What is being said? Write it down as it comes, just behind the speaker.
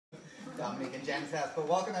Dominic and Janet's house. But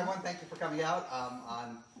welcome everyone, thank you for coming out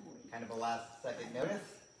on kind of a last second notice.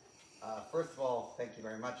 First of all, thank you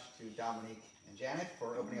very much to Dominic and Janet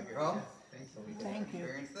for opening up your home. So we can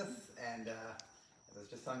experience this. And as I was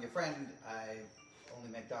just telling your friend, I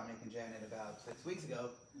only met Dominic and Janet about 6 weeks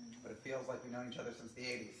ago, but it feels like we've known each other since the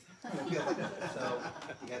 80s. It feels like that. So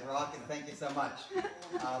you guys rock, and thank you so much.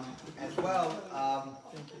 As well,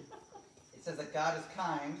 it says that God is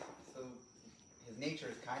kind, so his nature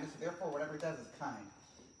is kindness, so therefore whatever he does is kind.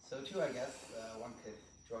 So too, I guess, one could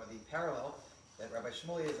draw the parallel that Rabbi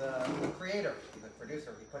Shmuley is a creator, he's a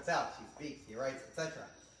producer, he puts out, he speaks, he writes, etc.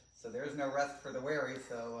 So there is no rest for the weary,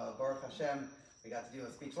 so Baruch Hashem, we got to do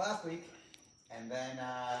a speech last week, and then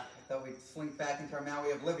I thought we'd slink back into our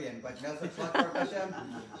Maui oblivion, but no such luck, Baruch Hashem.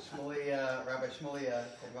 Rabbi Shmuley said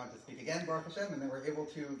he wanted to speak again, Baruch Hashem, and then we're able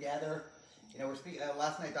to gather. You know,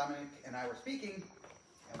 last night Dominic and I were speaking,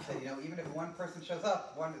 and we said, you know, even if one person shows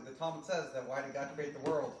up, the Talmud says that why did God create the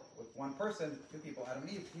world with one person, two people, Adam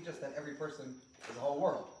and Eve? He just said every person is the whole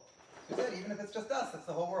world. So he said, even if it's just us, it's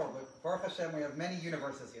the whole world. But Baruch Hashem, we have many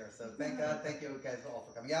universes here. So thank God, thank you guys all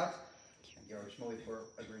for coming out. Thank you, Rabbi Shmuley, for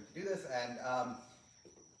agreeing to do this. And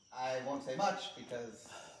I won't say much because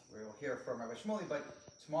we'll hear from Rabbi Shmuley, but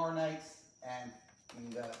tomorrow night and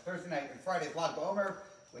Thursday night and Friday is Lag BaOmer,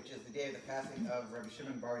 which is the day of the passing of Rabbi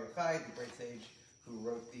Shimon Bar Yochai, the great sage who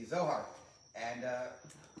wrote the Zohar. And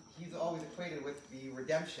he's always equated with the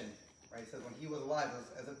redemption, right? He says when he was alive, it was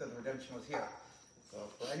as if the redemption was here. So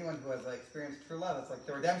for anyone who has experienced true love, it's like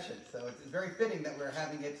the redemption. So it's very fitting that we're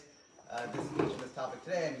having it, this speech on this topic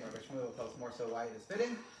today, and Rabbi Shmuley will tell us more so why it is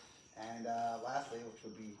fitting. And lastly, which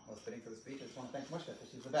would be most fitting for the speech, I just want to thank Mushka, because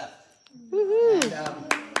she's the best. And,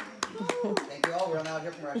 thank you all. We'll now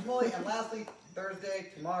hear from Rabbi Shmuley. And lastly,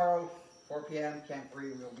 Thursday, tomorrow, 4 p.m., Camp 3,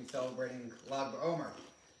 we will be celebrating Lag BaOmer.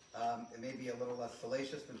 It may be a little less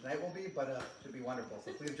salacious than tonight will be, but it should be wonderful.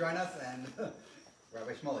 So please join us, and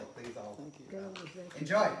Rabbi Shmuley, please all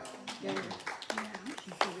enjoy.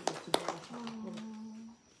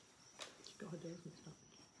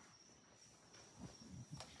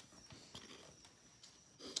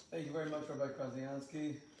 Thank you very much, Rabbi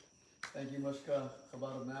Kraziansky. Thank you, Mushka,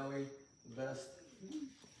 Chabad of Maui, the best.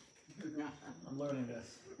 I'm learning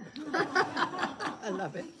this. I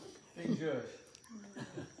love it. Being Jewish.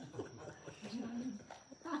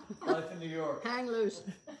 Life in New York. Hang loose.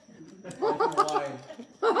 Life in Hawaii.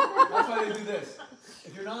 That's why they do this.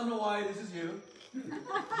 If you're not in Hawaii, this is you.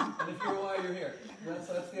 And if you're Hawaii, you're here. That's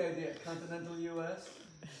the idea. Continental U.S.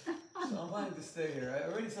 So I'm planning to stay here.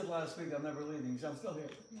 I already said last week that I'm never leaving, so I'm still here.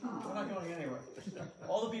 We're not going anywhere.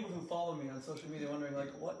 All the people who follow me on social media wondering,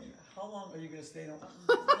 like, what? How long are you going to stay in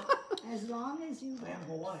Hawaii? As long as you I am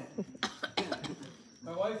Hawaiian.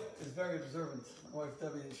 My wife is very observant. My wife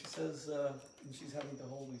Debbie, she says, and she's having to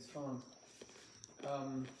hold these phones.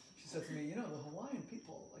 She said to me, you know, the Hawaiian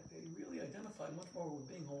people, like, they really identify much more with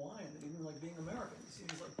being Hawaiian than even like being American. You see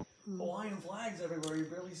these like Hawaiian flags everywhere. You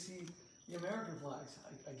barely see the American flags.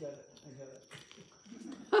 I get it. I get it.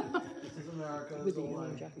 This is America. It's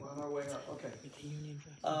Hawaii. We're on our way up. Okay.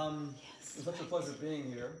 It's such a pleasure being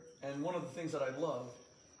here. And one of the things that I love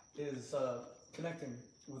is connecting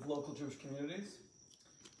with local Jewish communities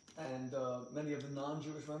and many of the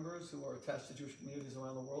non-Jewish members who are attached to Jewish communities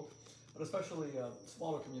around the world, but especially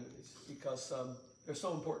smaller communities, because they're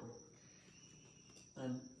so important.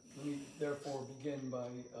 And let me therefore begin by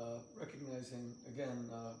recognizing, again,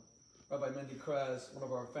 Rabbi Mendy Kraz, one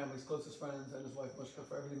of our family's closest friends, and his wife Mushka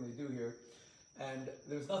for everything they do here. And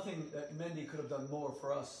there's nothing that Mendy could have done more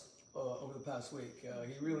for us over the past week.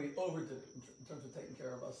 He really overdid it in terms of taking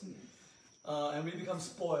care of us. And we become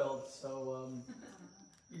spoiled, so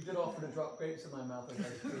you did offer to drop grapes in my mouth as I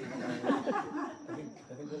speak.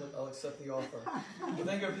 I think I'll accept the offer. But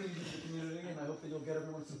thank you for everything you do for the community, and I hope that you'll get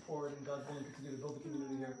everyone's support, and God willing continue to build the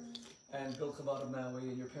community here and build Chabad of Maui.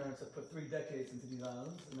 And your parents have put 3 decades into these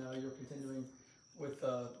islands, and now you're continuing with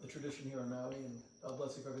the tradition here in Maui, and God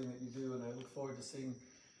bless you for everything that you do. And I look forward to seeing,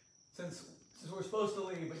 since we're supposed to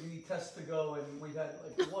leave, but you need tests to go, and we've had,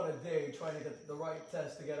 like, what a day trying to get the right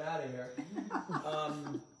test to get out of here.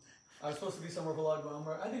 I was supposed to be somewhere for Lag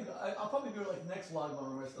BaOmer. I think I'll probably do it like next Lag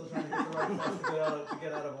BaOmer. We're still trying to get the right test to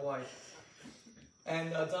get out of Hawaii.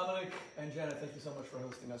 And Dominic and Janet, thank you so much for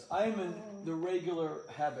hosting us. I am in the regular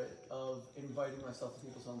habit of inviting myself to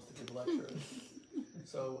people's homes to give lectures.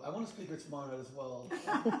 So I want to speak here tomorrow night as well.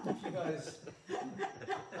 If you guys,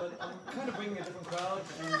 but I'm kind of bringing a different crowd,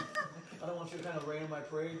 and I don't want you to kind of rain on my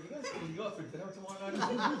parade. You guys, can you go out for dinner tomorrow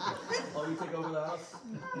night? Oh, you take over the house?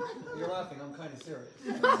 You're laughing. I'm kind of serious.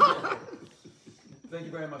 Thank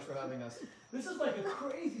you very much for having us. This is like a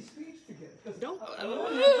crazy speech to give. Don't.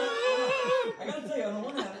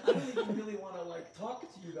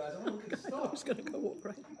 talk to you guys. I want to look at the I stars. was going to go up,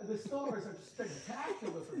 right? The stars are just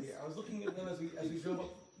spectacular from here. I was looking at them as we drove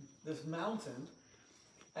up this mountain,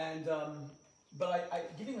 and but I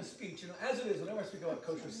giving a speech. You know, as it is, whenever I speak about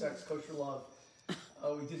kosher sex, kosher love,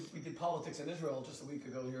 we did politics in Israel just a week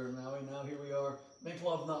ago here in Maui. Now here we are, make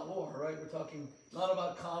love, not war. Right? We're talking not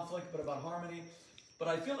about conflict, but about harmony. But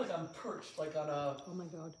I feel like I'm perched, like on a. Oh my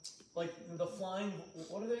God. Like the flying,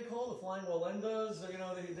 what do they call the flying walendas? You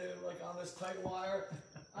know, they're like on this tight wire.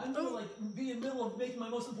 I'm gonna like be in the middle of making my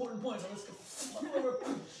most important points. I'm just gonna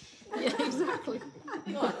Yeah, exactly.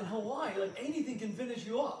 God, in Hawaii, like anything can finish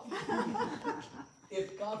you off.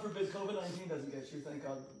 If God forbid COVID-19 doesn't get you, thank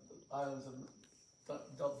God the islands have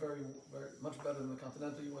dealt very, very much better than the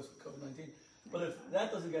continental U.S. with COVID-19. But if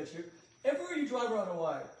that doesn't get you, everywhere you drive around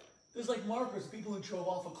Hawaii, there's like markers, people who drove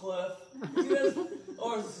off a cliff,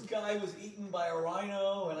 or this guy was eaten by a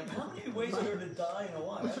rhino, and like how many ways are there to die in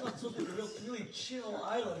Hawaii? I thought something really chill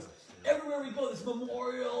islands. Everywhere we go, there's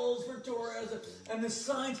memorials for tourists, and the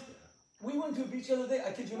signs. We went to a beach the other day,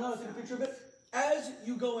 I kid you not, I took a picture of it. As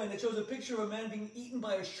you go in, it shows a picture of a man being eaten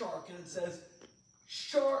by a shark, and it says,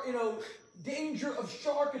 shark, danger of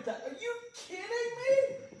shark attack. Are you kidding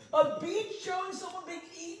me? A beach showing someone being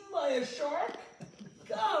eaten by a shark?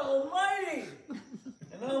 God almighty!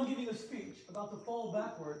 And now I'm giving a speech about to fall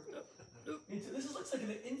backward. This looks like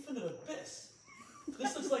an infinite abyss.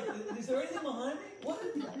 This looks like, is there anything behind me? What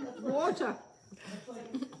is that? Water. It's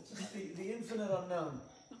like just the infinite unknown.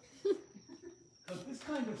 But this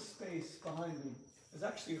kind of space behind me is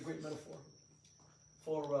actually a great metaphor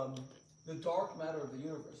for the dark matter of the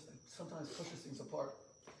universe that sometimes pushes things apart.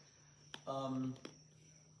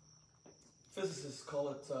 Physicists call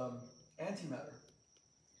it antimatter.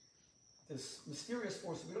 This mysterious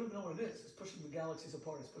force, we don't even know what it is. It's pushing the galaxies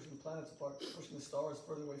apart, it's pushing the planets apart, it's pushing the stars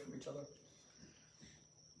further away from each other.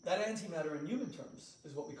 That antimatter in human terms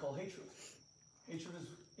is what we call hatred. Hatred is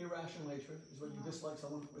irrational hatred, is when you dislike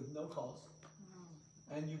someone with no cause.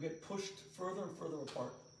 And you get pushed further and further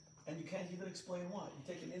apart. And you can't even explain why.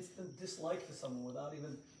 You take an instant dislike to someone without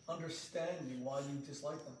even understanding why you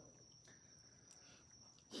dislike them.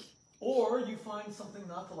 Or you find something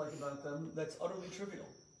not to like about them that's utterly trivial.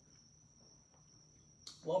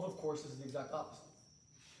 Love, of course, is the exact opposite.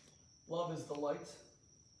 Love is the light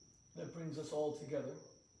that brings us all together.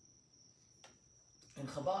 And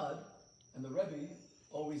Chabad and the Rebbe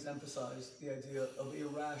always emphasize the idea of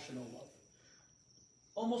irrational love.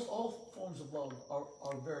 Almost all forms of love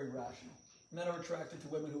are very rational. Men are attracted to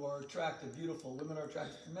women who are attractive, beautiful. Women are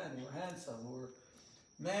attracted to men who are handsome, who are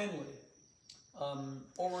manly.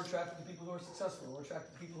 Or we're attracted to people who are successful, or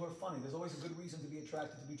attracted to people who are funny. There's always a good reason to be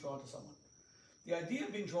attracted, to be drawn to someone. The idea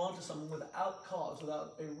of being drawn to someone without cause,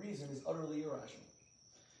 without a reason, is utterly irrational.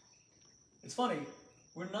 It's funny,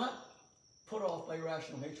 we're not put off by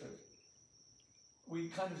irrational hatred. We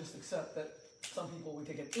kind of just accept that some people, we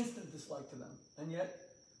take an instant dislike to them, and yet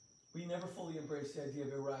we never fully embrace the idea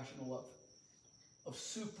of irrational love, of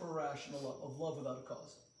super-rational love, of love without a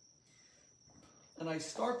cause. And I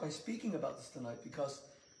start by speaking about this tonight because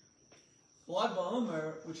Lag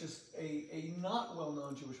BaOmer, which is a not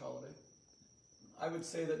well-known Jewish holiday, I would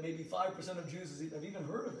say that maybe 5% of Jews have even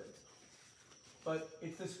heard of it. But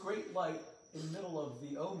it's this great light in the middle of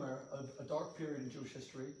the Omer, a dark period in Jewish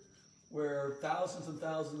history, where thousands and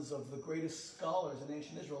thousands of the greatest scholars in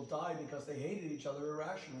ancient Israel died because they hated each other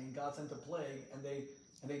irrationally, and God sent a plague, and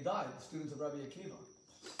they died, the students of Rabbi Akiva.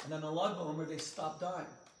 And then on Lag BaOmer, they stopped dying.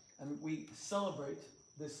 And we celebrate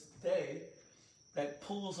this day that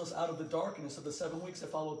pulls us out of the darkness of the 7 weeks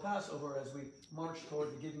that follow Passover as we march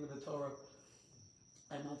toward the giving of the Torah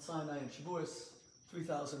at Mount Sinai and Shavuos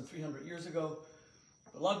 3,300 years ago.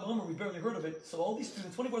 But Lag BaOmer, we barely heard of it, so all these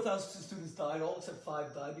students, 24,000 students died, all except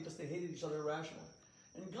 5 died because they hated each other irrationally.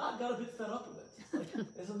 And God got a bit fed up with it. It's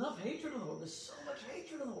like, there's enough hatred in the world, there's so much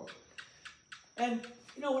hatred in the world. And,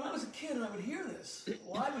 when I was a kid and I would hear this,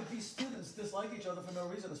 why would these students dislike each other for no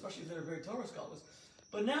reason, especially if they're great Torah scholars?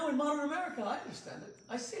 But now in modern America, I understand it,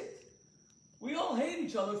 I see it. We all hate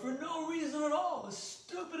each other for no reason at all, the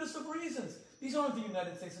stupidest of reasons. These aren't the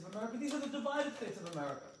United States of America, these are the divided states of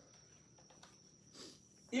America.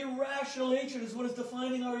 Irrational hatred is what is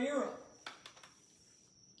defining our era.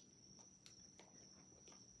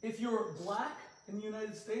 If you're black in the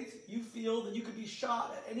United States, you feel that you could be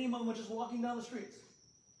shot at any moment just walking down the streets.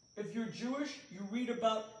 If you're Jewish, you read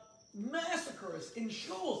about massacres in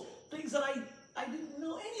shuls, things that I didn't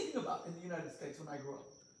know anything about in the United States when I grew up.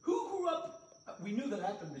 Who grew up? We knew that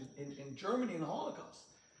happened in Germany in the Holocaust.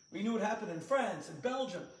 We knew it happened in France, in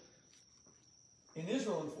Belgium, in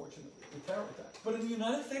Israel, unfortunately, with terror attacks. But in the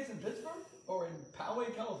United States, in Pittsburgh, or in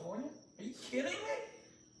Poway, California, are you kidding me?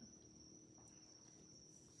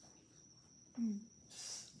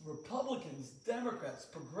 Republicans, Democrats,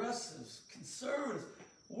 progressives, conservatives.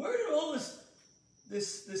 Where did all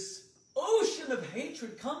this ocean of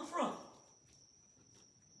hatred come from?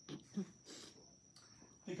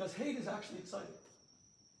 Because hate is actually exciting,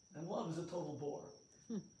 and love is a total bore.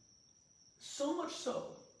 So much so,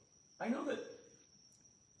 I know that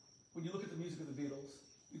when you look at the music of the Beatles,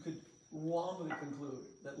 you could wrongly conclude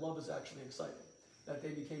that love is actually exciting, that they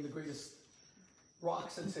became the greatest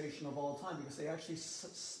rock sensation of all time because they actually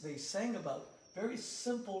they sang about very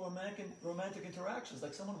simple romantic interactions,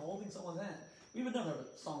 like someone holding someone's hand. We would never have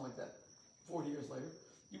a song like that 40 years later.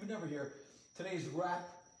 You would never hear today's rap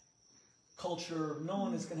culture. No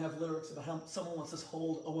one is going to have lyrics about how someone wants to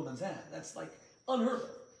hold a woman's hand. That's like unheard of.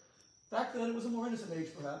 Back then it was a more innocent age,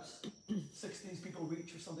 perhaps. 60s people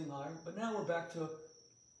reach or something higher. But now we're back to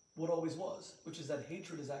what always was, which is that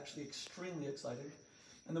hatred is actually extremely exciting.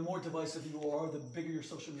 And the more divisive you are, the bigger your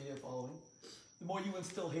social media following. The more you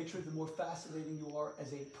instill hatred, the more fascinating you are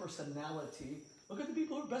as a personality. Look at the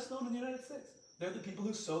people who are best known in the United States. They're the people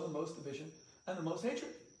who sow the most division and the most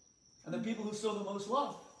hatred. And the people who sow the most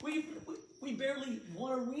love. We barely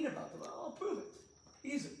want to read about them. I'll prove it.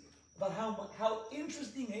 Easy. About how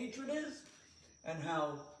interesting hatred is and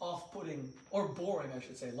how off-putting, or boring, I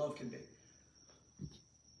should say, love can be.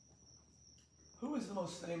 Who is the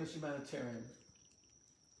most famous humanitarian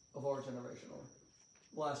of our generation, or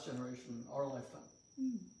last generation, our lifetime?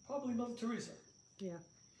 Probably Mother Teresa. Yeah.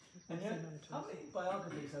 And yet, how many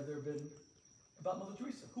biographies have there been about Mother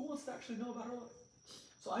Teresa? Who wants to actually know about her life?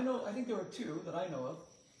 So I think there are two that I know of.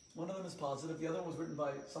 One of them is positive. The other one was written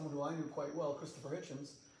by someone who I knew quite well, Christopher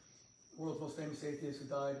Hitchens, the world's most famous atheist who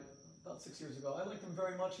died about 6 years ago. I liked him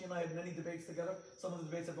very much. He and I had many debates together. Some of the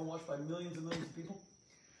debates have been watched by millions and millions of people.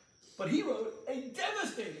 But he wrote a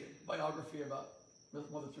devastating biography about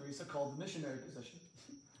Mother Teresa called The Missionary Position.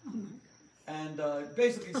 And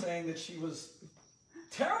basically saying that she was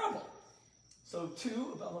terrible. So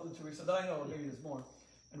two about Mother Teresa that I know of, maybe there's more.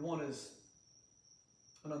 And one is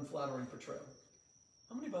an unflattering portrayal.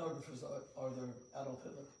 How many biographers are there Adolf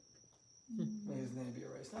Hitler? May his name be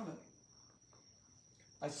erased. How many?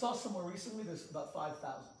 I saw somewhere recently there's about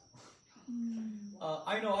 5,000.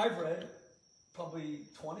 I know I've read probably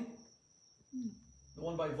 20. The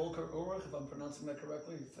one by Volker Ulrich, if I'm pronouncing that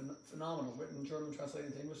correctly, phenomenal, written in German,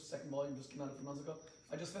 translated into English. The second volume just came out a few months ago.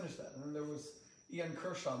 I just finished that. And then there was Ian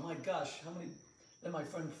Kershaw. My gosh, how many? Then my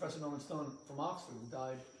friend Professor Norman Stone from Oxford, who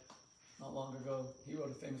died not long ago, he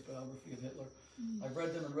wrote a famous biography of Hitler. I've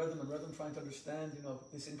read them and read them and read them, trying to understand,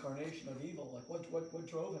 this incarnation of evil. Like what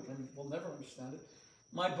drove him, and we'll never understand it.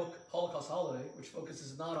 My book, Holocaust Holiday, which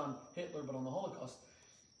focuses not on Hitler but on the Holocaust.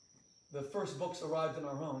 The first books arrived in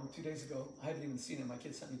our home 2 days ago. I haven't even seen it. My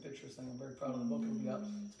kids sent me pictures saying I'm very proud of the book. It'll be out.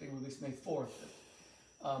 It's being released May 4th.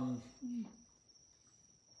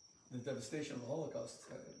 The devastation of the Holocaust.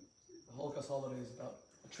 The Holocaust Holiday is about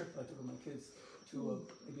a trip that I took with my kids to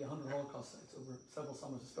maybe 100 Holocaust sites over several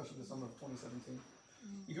summers, especially the summer of 2017.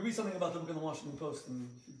 You can read something about the book in the Washington Post, and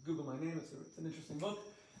if you Google my name, it's an interesting book.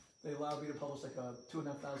 They allowed me to publish like a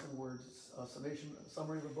 2,500 words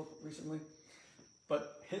summary of the book recently.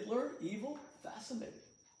 But Hitler, evil, fascinating.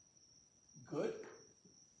 Good.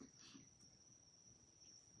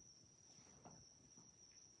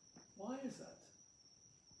 Why is that?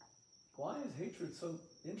 Why is hatred so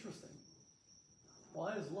interesting?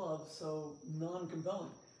 Why is love so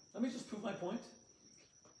non-compelling? Let me just prove my point.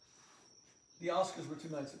 The Oscars were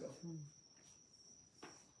 2 nights ago.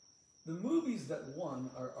 The movies that won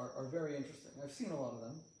are very interesting. I've seen a lot of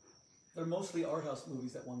them. They're mostly art house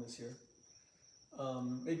movies that won this year.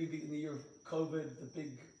 Maybe in the year of COVID, the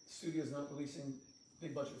big studios not releasing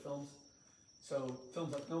big budget films. So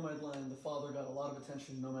films like Nomadland, The Father got a lot of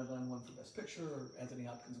attention. Nomadland won for Best Picture, or Anthony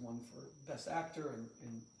Hopkins won for Best Actor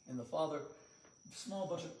in The Father. Small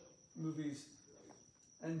budget movies,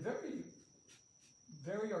 and very,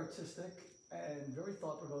 very artistic, and very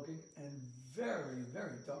thought-provoking, and very,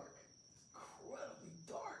 very dark. Incredibly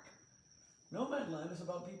dark. Nomadland is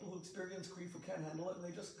about people who experience grief or can't handle it, and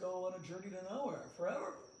they just go on a journey to nowhere,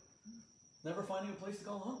 forever. Never finding a place to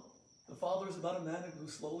call home. The Father is about a man who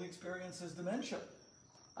slowly experiences dementia.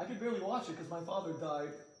 I could barely watch it because my father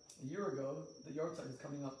died a year ago. The yard site is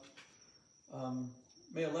coming up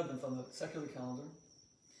May 11th on the secular calendar.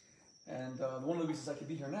 And one of the reasons I could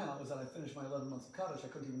be here now is that I finished my 11 months of college. I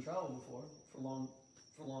couldn't even travel before for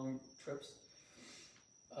long trips.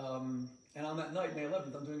 And on that night, May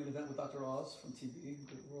 11th, I'm doing an event with Dr. Oz from TV,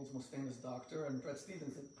 the world's most famous doctor, and Bret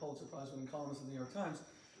Stephens, the Pulitzer Prize-winning columnist of the New York Times,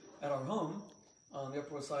 at our home on the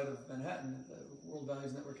Upper West Side of Manhattan, the World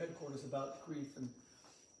Values Network headquarters, about grief. And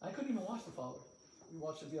I couldn't even watch The Father. We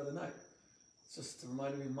watched it the other night. just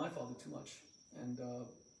reminded me of my father too much, and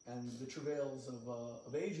the travails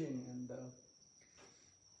of aging, and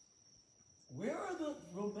where are the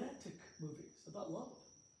romantic movies about love?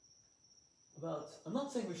 I'm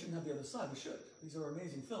not saying we shouldn't have the other side, we should. These are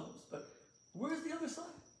amazing films, but where's the other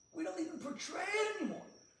side? We don't even portray it anymore.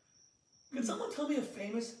 Can someone tell me a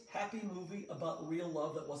famous, happy movie about real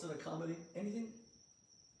love that wasn't a comedy? Anything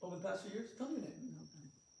over the past few years? Tell me a name.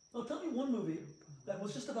 No, tell me one movie that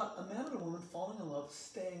was just about a man and a woman falling in love,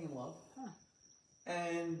 staying in love,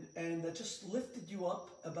 and that just lifted you up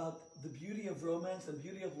about the beauty of romance, the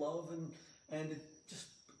beauty of love, and it just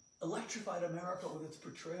electrified America with its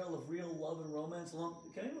portrayal of real love and romance.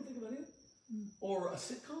 Can anyone think of anything? Or a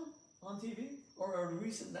sitcom on TV? Or a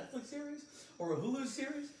recent Netflix series? Or a Hulu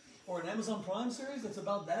series? Or an Amazon Prime series that's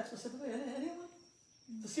about that specifically? Anyone?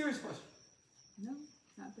 It's a serious question. No,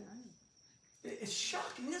 not there either. It's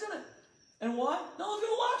shocking, isn't it? And why? No one's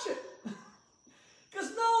going to watch it.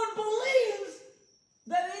 Because no one believes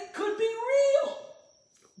that it could be real.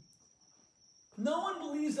 No one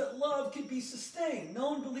believes that love can be sustained. No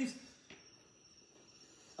one believes,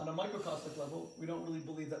 on a microcosmic level, we don't really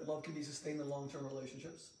believe that love can be sustained in long-term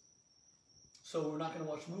relationships. So we're not going to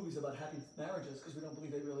watch movies about happy marriages because we don't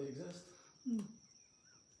believe they really exist.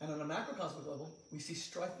 And on a macrocosmic level, we see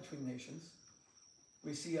strife between nations.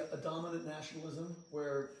 We see a dominant nationalism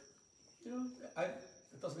where,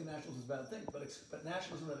 it doesn't mean nationalism is a bad thing, but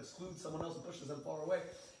nationalism that excludes someone else and pushes them far away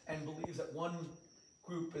and believes that one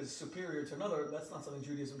group is superior to another, that's not something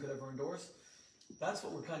Judaism could ever endorse. That's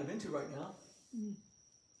what we're kind of into right now.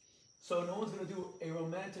 So no one's going to do a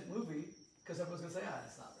romantic movie because everyone's going to say,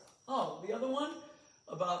 it's not real. Oh, the other one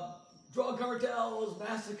about drug cartels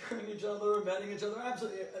massacring each other, vetting each other,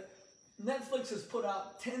 absolutely. Netflix has put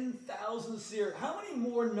out 10,000 series. How many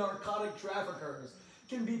more narcotic traffickers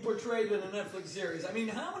can be portrayed in a Netflix series? I mean,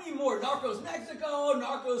 how many more? Narcos Mexico,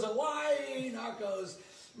 Narcos Hawaii, Narcos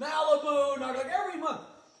Malibu, Narcos, every month.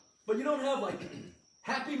 But you don't have like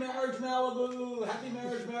Happy Marriage Malibu, Happy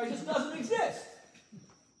Marriage, it just doesn't exist.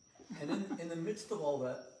 And in the midst of all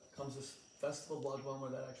that comes this festival blog one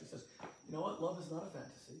where that actually says, you know what, love is not a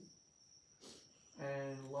fantasy.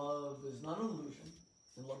 And love is not an illusion.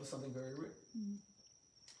 And love is something very real.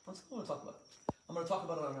 That's what I want to talk about. I'm going to talk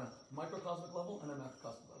about it on a microcosmic level and a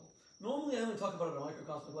macrocosmic level. Normally, I only talk about it on a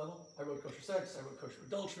microcosmic level. I wrote Kosher Sex, I wrote Kosher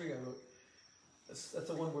Adultery, that's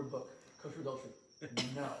a one-word book, Kosher Adultery.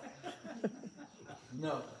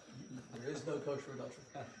 No, there is no Kosher Adultery.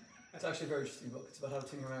 It's actually a very interesting book. It's about how to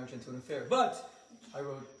turn your marriage into an affair. But I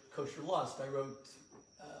wrote Kosher Lust. I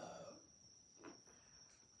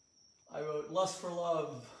wrote Lust for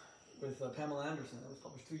Love with Pamela Anderson. That was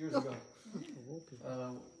published 2 years ago.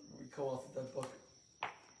 We co-authored that book.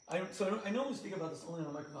 So I normally speak about this only on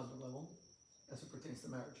a microcosmic level, as it pertains to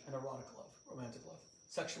marriage and erotic love, romantic love,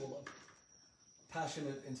 sexual love,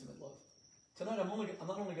 passionate, intimate love. Tonight, I'm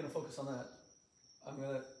not only going to focus on that. I'm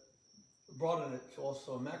going to broaden it to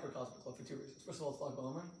also a macrocosmic love for two reasons. First of all, it's Lag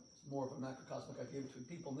BaOmer. It's more of a macrocosmic idea between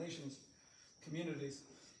people, nations, communities,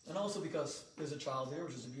 and also because there's a child here,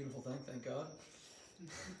 which is a beautiful thing, thank God.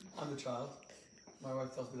 I'm the child. My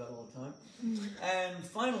wife tells me that all the time. And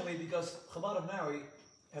finally, because Chabad of Mary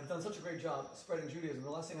have done such a great job spreading Judaism, the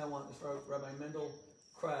last thing I want is for Rabbi Mendel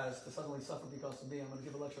Kraz to suddenly suffer because of me. I'm going to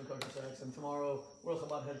give a lecture on Kosher Sex, and tomorrow World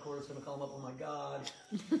Chabad headquarters is going to call him up, oh my God,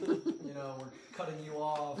 we're cutting you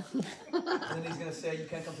off. And then he's going to say, you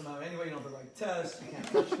can't come to Mary anyway, you don't have the right test, you can't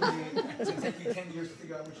touch me. It's going to take you 10 years to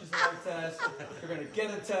figure out which is the right test. You're going to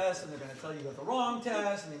get a test, and they're going to tell you got the wrong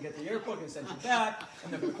test, and then get to the airport and send you back,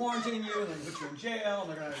 and they're going to quarantine you, and then put you in jail,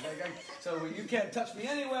 and they're going to, so you can't touch me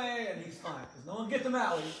anyway, and he's fine, because no one can get to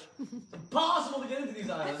Mali. It's impossible to get into these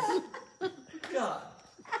islands. God.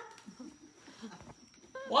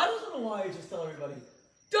 Why doesn't Hawaii just tell everybody,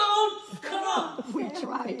 don't come? We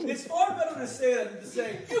tried. It's far better to say that than to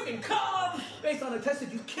say, you can come based on a test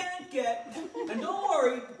that you can't get. And don't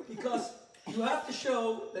worry, because you have to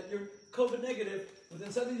show that you're COVID negative within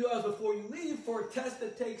 72 hours before you leave for a test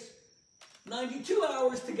that takes 92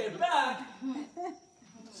 hours to get back.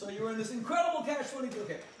 So you're in this incredible catch-22.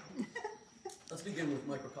 Okay, let's begin with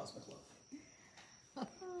microcosmic love.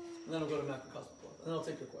 And then I'll go to macrocosmic love. And then I'll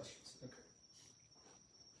take your questions. Okay.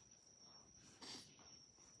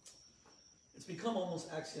 It's become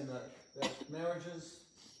almost axiomatic that marriages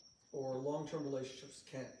or long-term relationships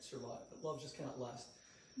can't survive. That love just cannot last.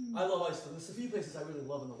 I love Iceland. There's a few places I really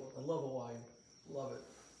love in the world. I love Hawaii. Love it.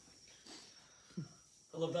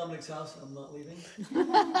 I love Dominic's house, and I'm not leaving.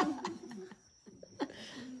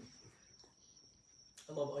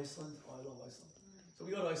 I love Iceland. Oh, I love Iceland. So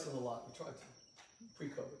we go to Iceland a lot. We try to,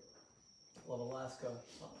 pre-COVID. love Alaska.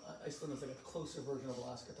 Iceland is like a closer version of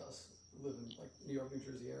Alaska to us. We live in like New York, New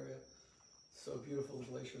Jersey area. So beautiful, the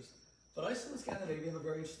glaciers. But Iceland and Scandinavia have a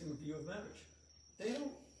very interesting view of marriage.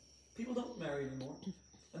 People don't marry anymore.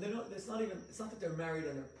 And it's not that they're married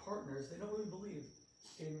and they're partners. They don't really believe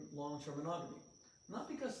in long-term monogamy. Not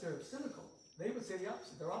because they're cynical. They would say the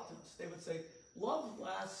opposite. They're optimists. They would say love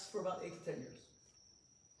lasts for about 8 to 10 years.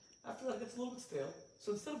 After that, it gets a little bit stale.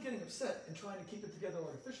 So instead of getting upset and trying to keep it together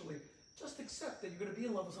artificially, just accept that you're going to be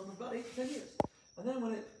in love with someone for about 8 to 10 years. And then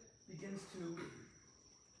when it begins to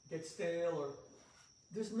get stale, or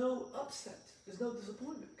there's no upset, there's no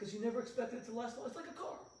disappointment, because you never expected it to last long. It's like a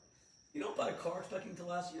car. You don't buy a car expecting it to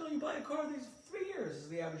last. You buy a car these 3 years is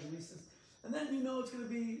the average lease, and then it's going to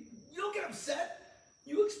be. You don't get upset.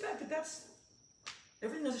 You expect that's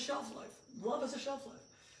everything has a shelf life. Love has a shelf life.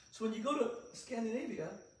 So when you go to Scandinavia,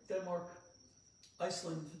 Denmark,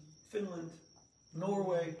 Iceland, Finland,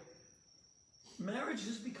 Norway, marriage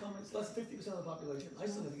has become, it's less than 50% of the population.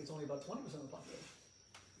 Iceland, I think it's only about 20% of the population.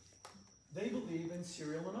 They believe in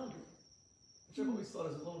serial monogamy, which I've always thought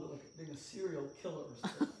is a little bit like being a serial killer or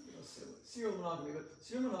something. Serial monogamy, but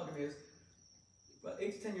serial monogamy is about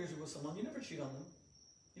 8 to 10 years with someone. You never cheat on them.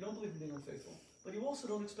 You don't believe in being unfaithful, but you also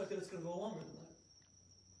don't expect that it's going to go longer than that.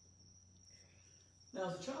 Now,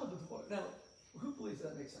 as a child with divorce, who believes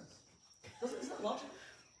that makes sense? Isn't that logical?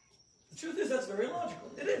 The truth is, that's very logical.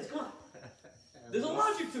 It is, come on. There's a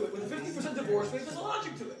logic to it. With a 50% divorce rate, there's a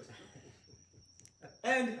logic to it.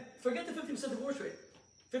 And forget the 50% divorce rate.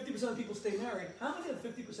 50% of people stay married. How many of the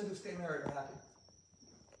 50% who stay married are happy?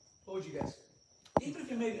 What would you guess? Even if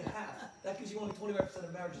you made it half, that gives you only 25%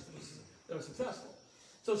 of marriages that are successful.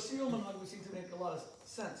 So serial monogamy seems to make a lot of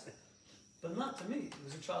sense. But not to me,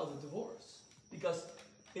 as a child of divorce. Because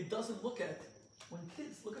it doesn't look at, when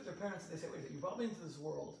kids look at their parents and they say, wait, you brought me into this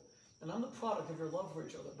world, and I'm the product of your love for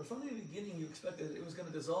each other. But from the beginning, you expected it was going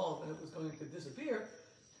to dissolve and it was going to disappear.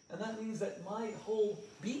 And that means that my whole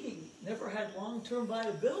being never had long-term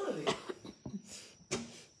viability.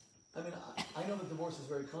 I mean, I know that divorce is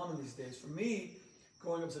very common these days. For me,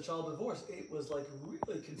 growing up as a child of divorce, it was like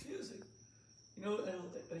really confusing.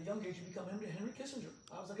 At a young age, you become Henry Kissinger.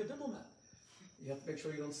 I was like a diplomat. You have to make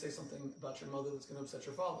sure you don't say something about your mother that's going to upset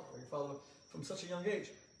your father, or your father from such a young age.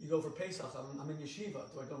 You go for Pesach. I'm in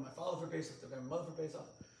yeshiva. Do I go to my father for Pesach? Do I go to my mother for Pesach?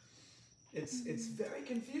 It's very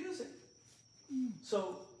confusing.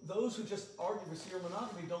 So those who just argue for serial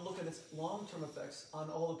monogamy don't look at its long-term effects on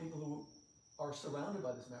all the people who are surrounded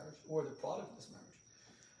by this marriage or the product of this marriage.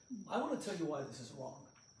 I want to tell you why this is wrong.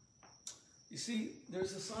 You see,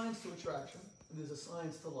 there's a science to attraction, and there's a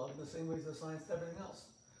science to love, in the same way as there's a science to everything else.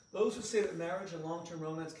 Those who say that marriage and long-term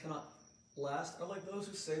romance cannot last are like those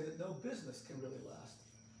who say that no business can really last.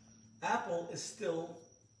 Apple is still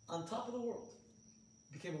on top of the world.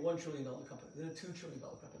 It became a $1 trillion company, then a $2 trillion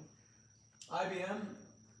company. IBM,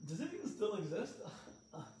 does it even still exist?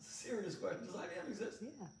 It's a serious question. Does IBM exist?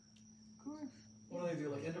 Yeah, of course. What do they do,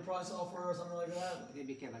 like enterprise software or something like that? They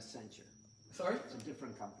became Accenture. Sorry? It's a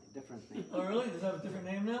different company, different name. Oh, really? Does it have a different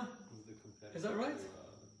name now? Is that right?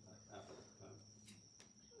 Apple.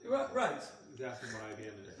 Right. He's asking what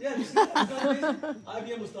IBM is. Yeah, you see that? Isn't that amazing?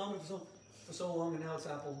 IBM was dominant for so long, and now it's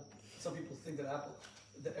Apple. Some people think that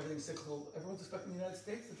everything's cyclical. Everyone's expecting the United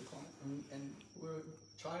States to decline, and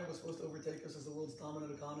China was supposed to overtake us as the world's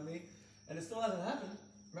dominant economy, and it still hasn't happened.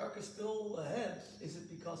 America's still ahead. Is it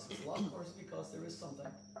because it's luck, or is it because there is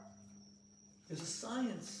something? There's a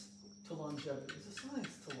science to longevity. There's a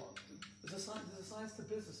science to love. There's a science to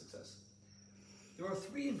business success. There are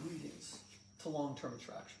 3 ingredients to long-term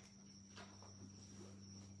attraction.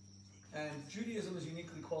 And Judaism is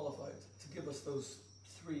uniquely qualified to give us those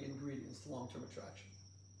 3 ingredients to long-term attraction.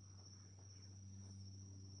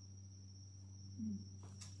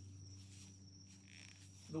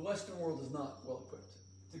 The Western world is not well equipped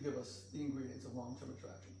to give us the ingredients of long-term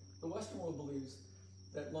attraction. The Western world believes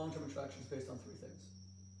that long-term attraction is based on 3 things.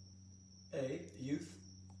 A, youth.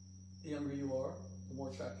 The younger you are, the more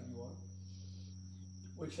attractive you are,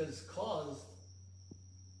 which has caused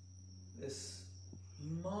this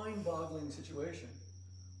mind-boggling situation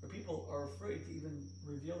where people are afraid to even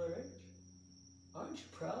reveal their age. Aren't you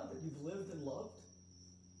proud that you've lived and loved?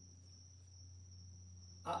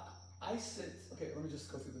 Okay, let me just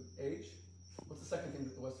go through the age. What's the second thing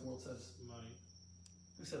that the Western world says? Money.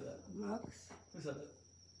 Who said that? Looks. Who said that?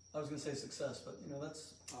 I was going to say success, but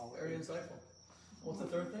that's very insightful. What's the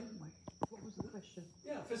third thing? What was the question?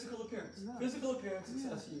 Yeah, physical appearance. No. Physical appearance,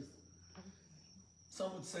 success, youth.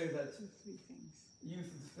 Some would say that 2, 3 things.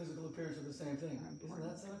 youth and physical appearance are the same thing. Isn't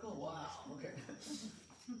that cynical? Wow. Okay.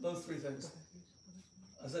 Those 3 things.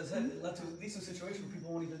 As I said, it led to at least a situation where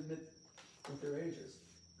people won't even admit with their ages.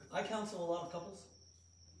 I counsel a lot of couples.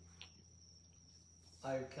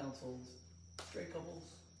 I've counseled straight couples.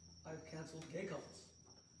 I've counseled gay couples.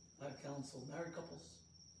 I've counseled married couples.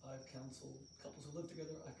 I've counseled couples who live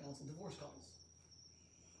together. I've counseled divorced couples.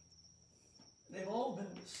 They've all been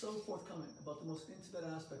so forthcoming about the most intimate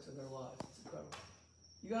aspects of their lives. It's incredible.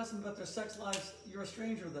 You ask them about their sex lives, you're a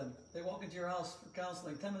stranger to them. They walk into your house for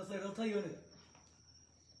counseling. 10 minutes later, they'll tell you anything.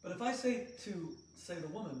 But if I say to, say, the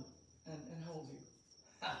woman, and how old are you?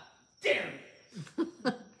 How dare you!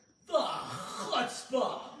 The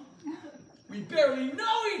chutzpah! We barely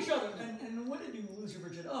know each other! And when did you lose your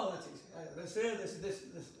virginity? Oh, that's easy.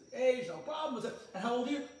 This age, no problem. And how old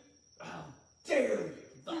are you? How dare you!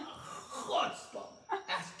 The chutzpah!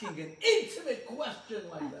 Asking an intimate question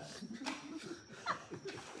like that.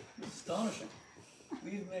 Astonishing.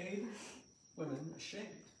 We've made women ashamed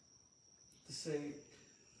to say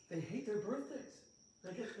they hate their birthdays.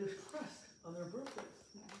 They get depressed on their birthdays.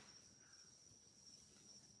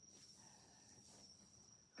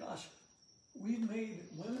 Gosh, we've made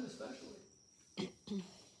women especially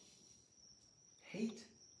hate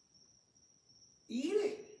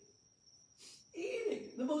eating. Eating.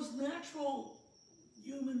 The most natural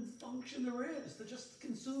human function there is, to just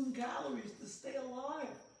consume calories, to stay alive.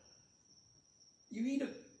 You eat a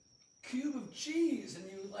cube of cheese and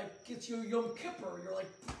you like, it's your Yom Kippur, you're like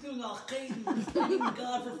doing al-Khadim, thanking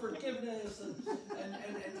God for forgiveness, and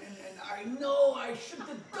I know I shouldn't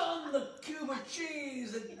have done the cube of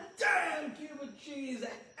cheese, and damn cube of cheese,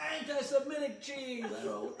 that anti-Semitic cheese, I don't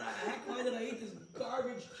know what the heck, why did I eat this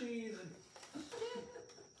garbage cheese?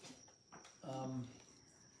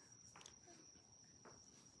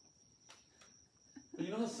 But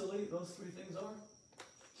you know how silly those three things are?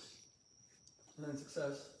 And then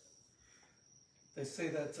success. They say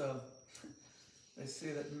that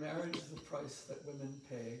marriage is the price that women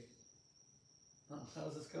pay. How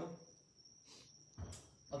does this go?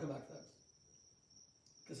 I'll come back to that.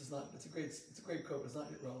 Because it's a great quote, but it's not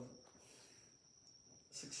yet relevant.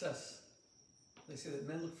 Success. They say that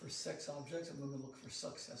men look for sex objects and women look for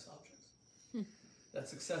success objects. That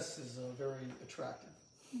success is very attractive.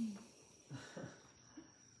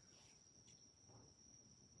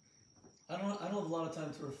 I don't have a lot of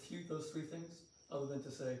time to refute those three things, other than to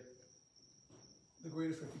say the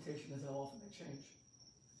greatest refutation is how often they change.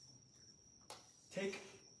 Take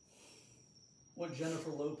what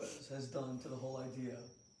Jennifer Lopez has done to the whole idea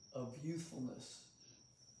of youthfulness.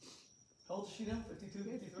 How old is she now? 52,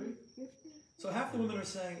 53? 50. So half the women are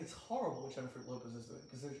saying it's horrible what Jennifer Lopez is doing,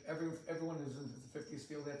 because everyone who's in the 50s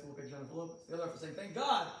feel they have to look like Jennifer Lopez. The other half are saying, thank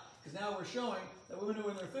God, because now we're showing that women who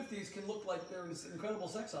are in their 50s can look like they're incredible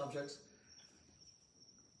sex objects.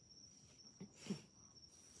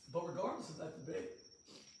 But regardless of that debate,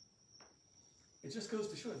 it just goes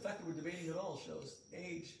to show, the fact that we're debating at all shows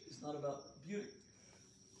age is not about beauty.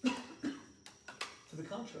 To the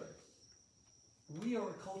contrary, we are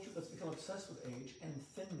a culture that's become obsessed with age and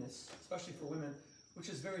thinness, especially for women, which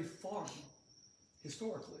is very foreign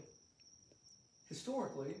historically.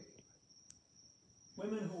 Historically,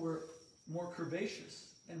 women who were more curvaceous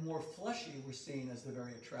and more fleshy were seen as the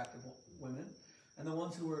very attractive women, and the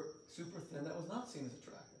ones who were super thin, that was not seen as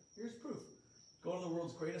attractive. Here's proof. Go to the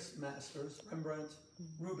world's greatest masters, Rembrandt,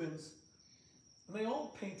 Rubens, and they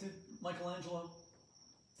all painted, Michelangelo,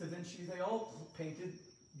 Da Vinci, they all painted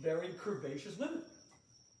very curvaceous women.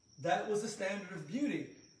 That was the standard of beauty.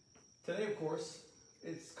 Today, of course,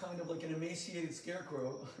 it's kind of like an emaciated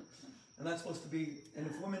scarecrow, and that's supposed to be, and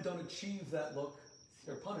if women don't achieve that look,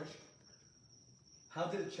 they're punished. How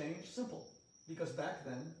did it change? Simple. Because back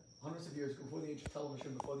then, hundreds of years ago, before the age of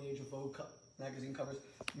television, before the age of Vogue magazine covers,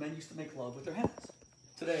 men used to make love with their hands.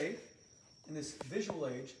 Today, in this visual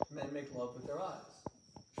age, men make love with their eyes.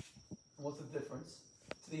 And what's the difference?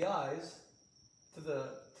 To the eyes,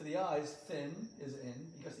 thin is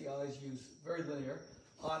in, because the eyes use very linear.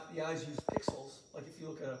 The eyes use pixels, like if you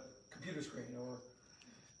look at a computer screen or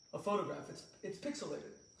a photograph, it's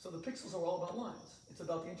pixelated. So the pixels are all about lines. It's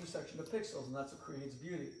about the intersection of pixels, and that's what creates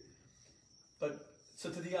beauty. So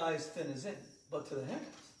to the eyes, thin is in. But to the hands,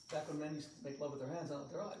 back when men used to make love with their hands, not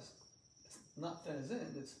with their eyes, it's not thin is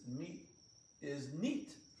in, it's meat is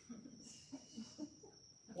neat.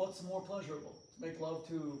 What's more pleasurable? To make love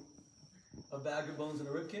to a bag of bones and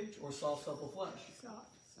a ribcage, or soft, supple flesh?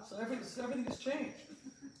 So everything has changed.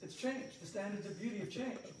 It's changed. The standards of beauty have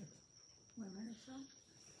changed.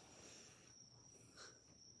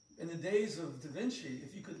 In the days of Da Vinci,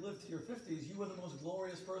 if you could live to your 50s, you were the most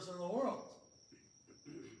glorious person in the world.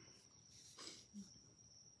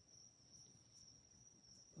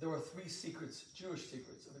 There are three secrets, Jewish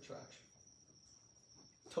secrets of attraction.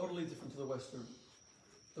 totally different to the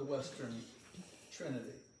Western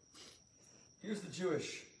Trinity. Here's the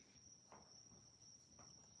Jewish.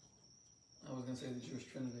 I was going to say the Jewish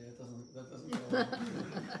Trinity. That doesn't go well.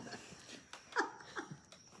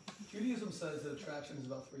 Judaism says that attraction is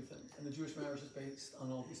about three things, and the Jewish marriage is based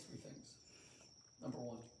on all these three things. Number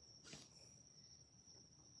one,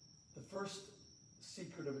 the first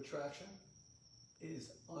secret of attraction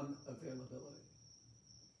is unavailability.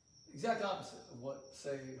 The exact opposite of what,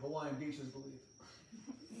 say, Hawaiian beaches believe.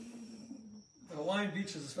 The Hawaiian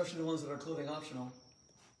beaches, especially the ones that are clothing optional,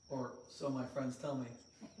 or so my friends tell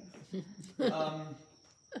me,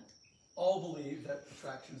 all believe that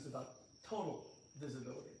attraction is about total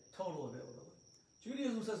visibility, total availability.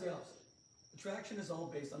 Judaism says the opposite. Attraction is all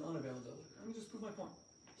based on unavailability. Let me just prove my point.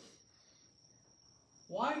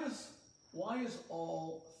 Why is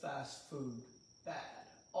all fast food bad?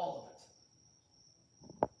 All of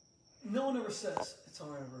it. No one ever says, it's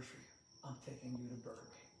our anniversary, I'm taking you to Burger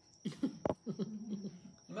King.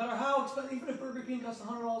 No matter how expensive, even if Burger King costs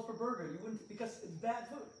 $100 per burger, you wouldn't, because it's bad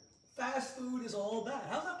food. Fast food is all bad.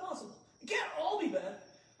 How's that possible? It can't all be bad.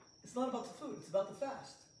 It's not about the food, it's about the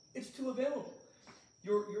fast. It's too available.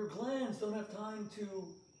 Your glands don't have time to,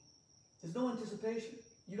 there's no anticipation.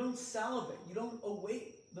 You don't salivate, you don't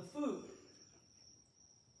await the food.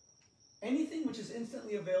 Anything which is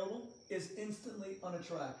instantly available is instantly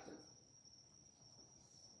unattractive.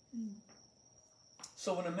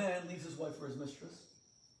 So when a man leaves his wife for his mistress,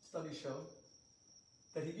 studies show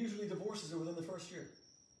that he usually divorces her within the first year.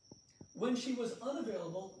 When she was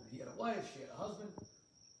unavailable, he had a wife, she had a husband,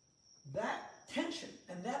 that tension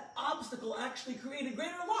and that obstacle actually created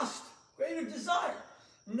greater lust, greater desire.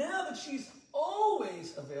 Now that she's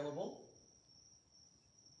always available,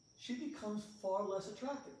 she becomes far less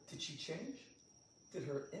attractive. Did she change? Did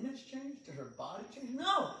her image change? Did her body change?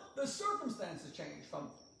 No, the circumstances changed from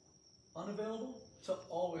unavailable to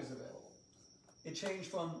always available. It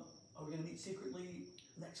changed from, are we going to meet secretly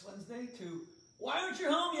next Wednesday, to, why aren't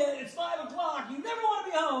you home yet? It's 5 o'clock. You never want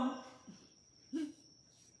to be home.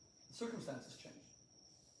 The circumstances change.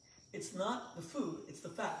 It's not the food, it's the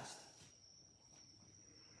fast.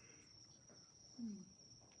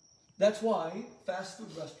 That's why fast food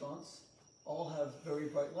restaurants all have very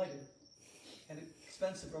bright lighting, and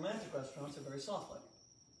expensive romantic restaurants are very soft lighting.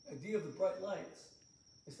 The idea of the bright lights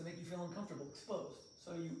is to make you feel uncomfortable, exposed.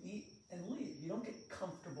 So you eat and leave. You don't get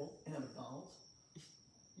comfortable in a McDonald's.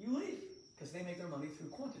 You leave, because they make their money through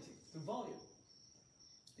quantity, through volume.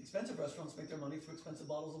 The expensive restaurants make their money through expensive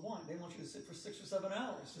bottles of wine. They want you to sit for 6 or 7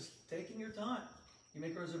 hours, just taking your time. You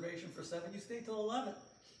make a reservation for 7, you stay till 11.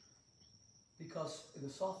 Because in the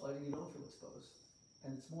soft lighting, you don't feel exposed.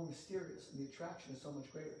 And it's more mysterious, and the attraction is so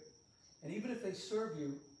much greater. And even if they serve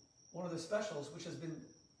you one of the specials, which has been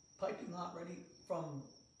piping hot ready from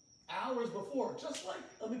hours before, just like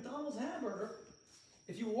a McDonald's hamburger,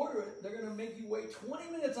 if you order it, they're going to make you wait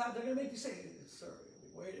 20 minutes out. They're going to make you say, sir,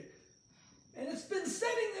 we waited. And it's been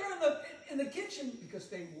sitting there in the kitchen because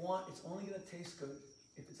they want, it's only going to taste good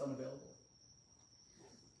if it's unavailable.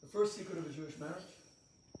 The first secret of a Jewish marriage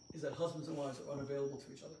is that husbands and wives are unavailable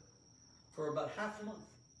to each other for about half a month.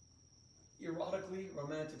 Erotically,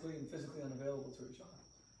 romantically, and physically unavailable to each other.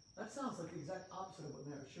 That sounds like the exact opposite of what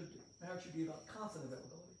marriage should be. Marriage should be about constant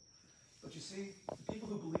availability. But you see, the people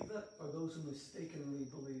who believe that are those who mistakenly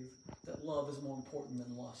believe that love is more important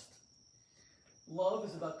than lust. Love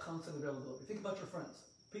is about constant availability. Think about your friends.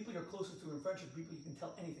 People you're closest to in friendship, people you can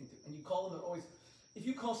tell anything to. And you call them, they're always, if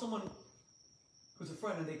you call someone who's a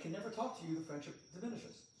friend and they can never talk to you, the friendship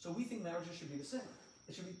diminishes. So we think marriages should be the same.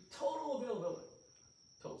 It should be total availability.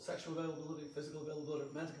 Total sexual availability, physical availability,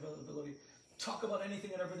 romantic availability. Talk about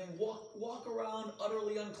anything and everything. Walk around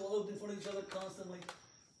utterly unclothed in front of each other constantly.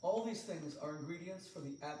 All these things are ingredients for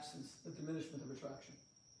the absence, the diminishment of attraction.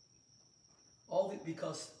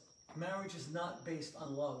 Because marriage is not based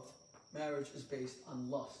on love. Marriage is based on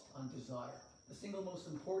lust, on desire. The single most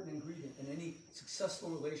important ingredient in any successful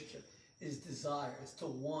relationship is desire. It's to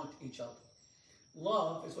want each other.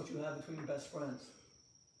 Love is what you have between best friends.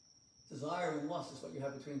 Desire and lust is what you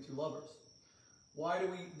have between two lovers. Why do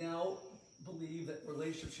we now believe that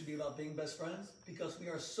relationships should be about being best friends? Because we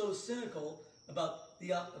are so cynical about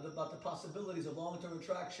the possibilities of long-term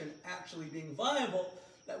attraction actually being viable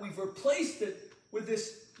that we've replaced it with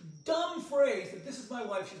this dumb phrase that this is my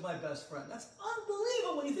wife, she's my best friend. That's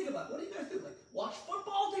unbelievable when you think about it. What do you guys do? Like, watch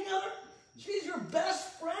football together? She's your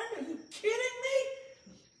best friend? Are you kidding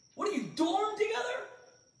me? What are you, dorm together?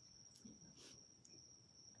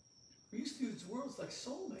 We used to use words like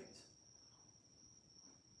soulmate.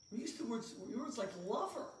 We used to use words like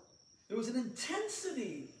lover. There was an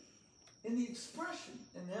intensity in the expression.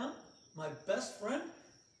 And now, my best friend,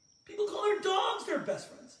 people call their dogs their best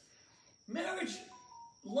friends. Marriage,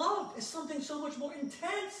 love is something so much more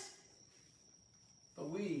intense. But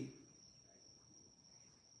we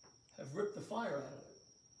have ripped the fire out of it.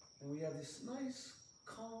 And we have this nice,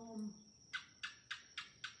 calm,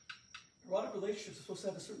 erotic relationships are supposed to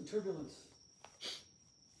have a certain turbulence.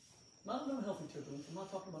 Not an unhealthy turbulence. I'm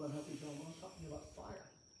not talking about unhealthy drama. I'm talking about fire.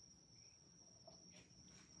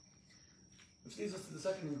 Which leads us to the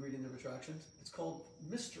second ingredient of attractions. It's called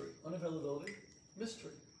mystery. Unavailability,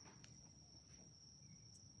 mystery.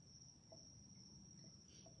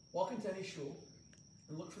 Walk into any shul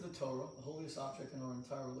and look for the Torah, the holiest object in our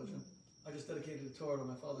entire religion. I just dedicated a Torah to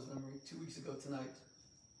my father's memory 2 weeks ago tonight.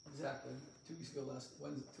 Exactly. 2 weeks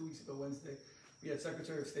ago Wednesday. We had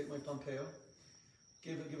Secretary of State Mike Pompeo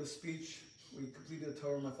give a speech. We completed a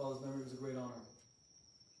Torah in my father's memory. It was a great honor.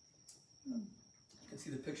 You can see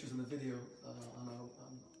the pictures in the video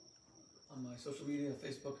on my social media,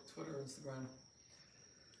 Facebook, Twitter, Instagram.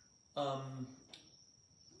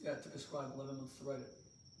 It took a scribe 11 months to write it.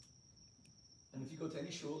 And if you go to any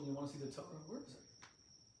shul and you want to see the Torah, where is it?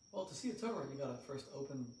 Well, to see a Torah, you got to first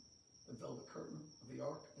open the velvet curtain of the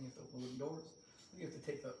ark, and you have to open the wooden doors. And you have to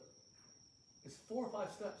take it's 4 or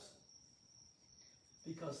 5 steps.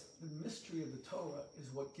 Because the mystery of the Torah is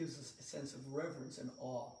what gives us a sense of reverence and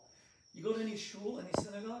awe. You go to any shul, any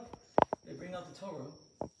synagogue, they bring out the Torah,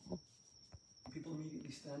 and people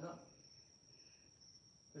immediately stand up.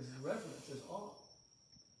 There's reverence, there's awe.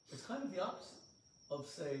 It's kind of the opposite of,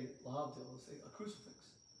 say, lahavdil, say, a crucifix,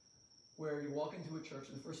 where you walk into a church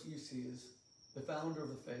and the first thing you see is the founder of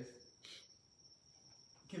the faith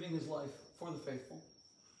giving his life for the faithful,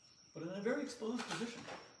 but in a very exposed position.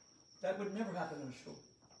 That would never happen in a shul,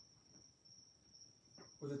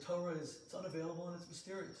 where the Torah it's unavailable and it's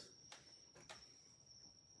mysterious.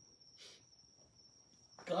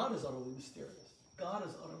 God is utterly mysterious. God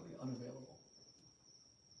is utterly unavailable.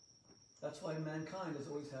 That's why mankind has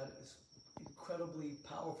always had this incredibly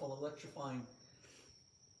powerful, electrifying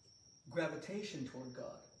gravitation toward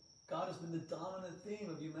God. God has been the dominant theme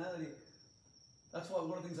of humanity. That's why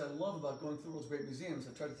one of the things I love about going through those great museums,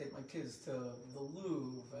 I try to take my kids to the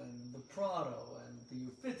Louvre and the Prado and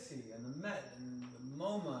the Uffizi and the Met and the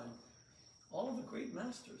MoMA and all of the great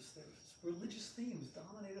masters. There's religious themes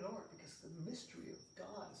dominated art because the mystery of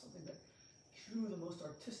God is something that drew the most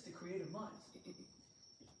artistic, creative minds.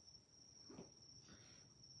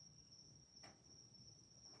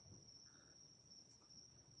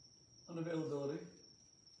 Unavailability,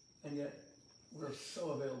 and yet we're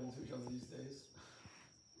so available to each other these days.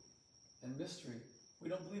 And mystery, we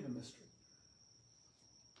don't believe in mystery.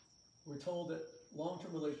 We're told that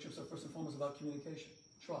long-term relationships are first and foremost about communication,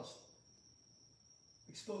 trust,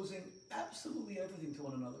 exposing absolutely everything to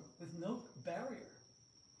one another with no barrier.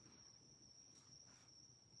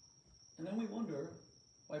 And then we wonder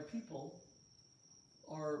why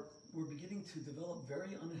we're beginning to develop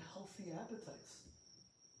very unhealthy appetites.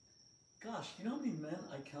 Gosh, you know how many men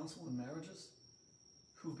I counsel in marriages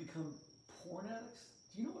who've become porn addicts?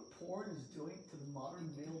 Do you know what porn is doing to the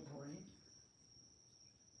modern male brain?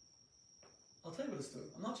 I'll tell you what it's doing.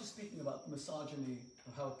 I'm not just speaking about misogyny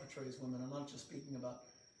of how it portrays women. I'm not just speaking about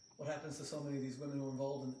what happens to so many of these women who are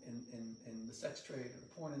involved in the sex trade or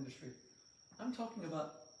the porn industry. I'm talking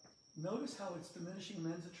about, notice how it's diminishing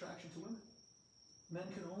men's attraction to women. Men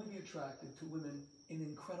can only be attracted to women in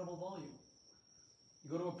incredible volume. You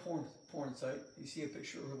go to a porn site, you see a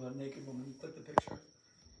picture of a naked woman, you click the picture,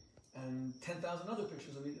 and 10,000 other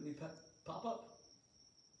pictures immediately pop up.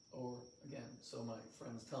 Or, again, so my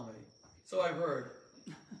friends tell me. So I've heard.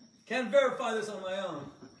 Can't verify this on my own.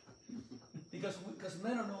 Because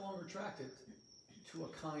men are no longer attracted to a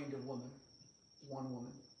kind of woman, one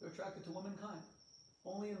woman. They're attracted to womankind,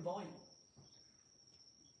 only in volume.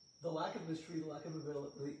 The lack of mystery, the lack of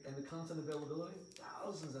availability, and the constant availability,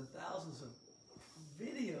 thousands and thousands of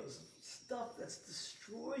videos of stuff that's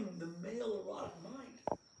destroying the male erotic mind.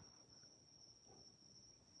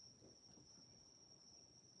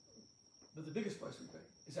 But the biggest price we pay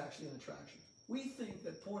is actually an attraction. We think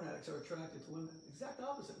that porn addicts are attracted to women. The exact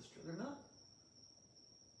opposite is true. They're not.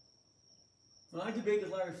 When I debated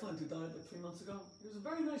Larry Flint, who died like 3 months ago, he was a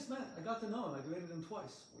very nice man. I got to know him. I debated him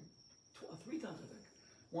twice. 3 times, I think.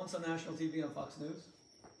 Once on national TV on Fox News,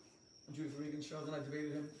 on Judith Regan's show. Then I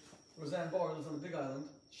debated him. Roseanne Barr lives on the Big Island.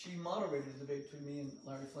 She moderated a debate between me and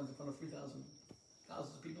Larry Flint in front of thousands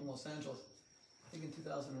of people in Los Angeles, I think in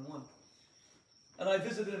 2001. And I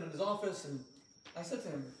visited him in his office, and I said to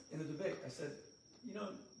him in the debate, I said, you know,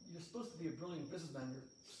 you're supposed to be a brilliant businessman. You're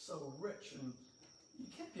so rich, and you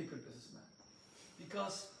can't be a good businessman.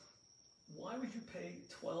 Because why would you pay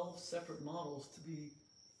 12 separate models to be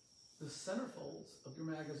the centerfolds of your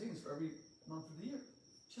magazines for every month of the year?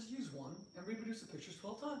 Just use one and reproduce the pictures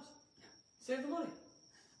 12 times. Save the money.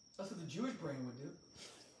 That's what the Jewish brain would do.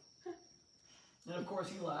 And of course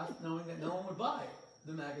he laughed, knowing that no one would buy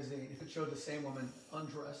the magazine if it showed the same woman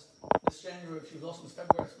undressed this January, if she was also in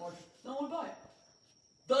February, March. No one would buy it.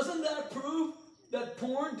 Doesn't that prove that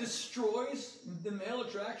porn destroys the male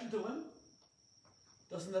attraction to women?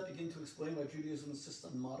 Doesn't that begin to explain why Judaism insists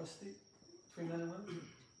on modesty between men and women?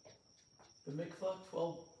 The mikvah,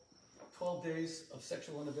 12 days of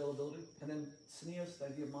sexual unavailability, and then tznius, the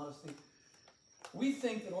idea of modesty. We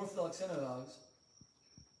think that Orthodox synagogues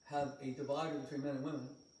have a divider between men and women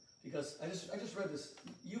because I just read this.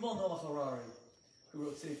 Yuval Noah Harari, who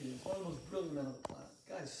wrote *Sapiens*, one of the most brilliant men on the planet.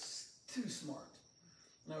 The guy's too smart.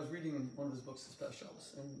 And I was reading one of his books this past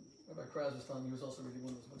Shabbos, and Rabbi Kraz was telling me he was also reading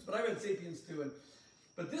one of his books. But I read *Sapiens* too,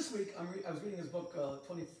 but this week I was reading his book,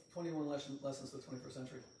 21 Lessons to the 21st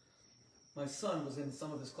Century. My son was in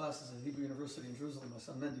some of his classes at Hebrew University in Jerusalem. My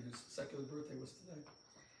son Mendy, whose secular birthday was today,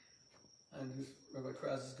 and who's Rabbi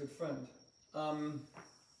Kraz's good friend.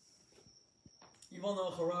 Yuval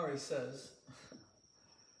Noah Harari says,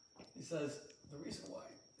 the reason why,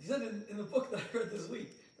 he said in the book that I read this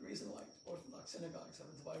week, the reason why Orthodox synagogues have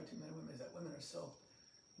a divided between men and women is that women are so,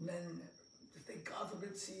 if they, God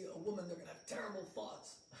forbid, see a woman, they're going to have terrible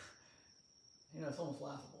thoughts. It's almost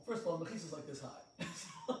laughable. First of all, Mechis is like this high.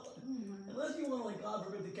 Unless you want to, like, God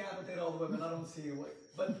forbid, decapitate all the women, I don't see a way.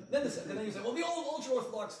 But then you say, well, the old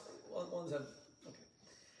ultra-Orthodox ones have, okay.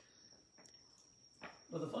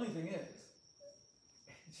 But the funny thing is,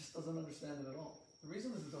 it just doesn't understand it at all. The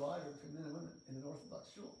reason there's a divider between men and women in an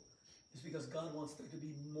Orthodox shul is because God wants there to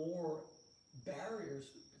be more barriers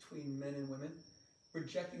between men and women,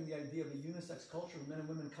 rejecting the idea of a unisex culture where men and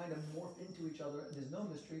women kind of morph into each other, and there's no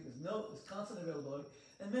mystery, there's constant availability,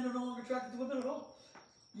 and men are no longer attracted to women at all.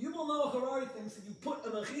 Yuval Noah Harari thinks that you put a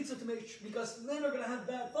mechitza to make because men are going to have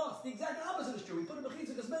bad thoughts. The exact opposite is true. We put a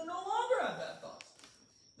mechitza because men no longer have bad thoughts.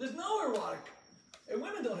 There's no erotic, and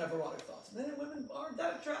women don't have erotic thoughts. Men and women aren't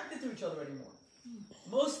that attracted to each other anymore.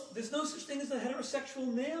 There's no such thing as a heterosexual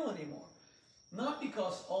male anymore. Not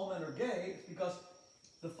because all men are gay, it's because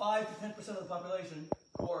the 5 to 10% of the population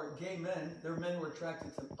who are gay men, they're men who are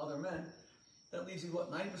attracted to other men. That leaves you,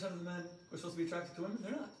 90% of the men who are supposed to be attracted to women?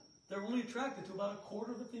 They're not. They're only attracted to about a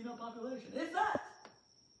quarter of the female population, if that.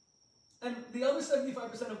 And the other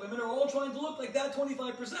 75% of women are all trying to look like that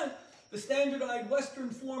 25%, the standardized Western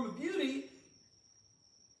form of beauty,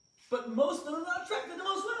 but most of them are not attracted to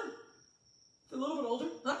most women. They're a little bit older,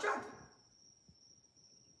 not attracted.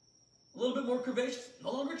 A little bit more curvaceous,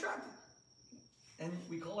 no longer attracted. And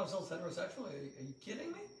we call ourselves heterosexual? Are you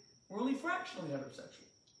kidding me? We're only fractionally heterosexual.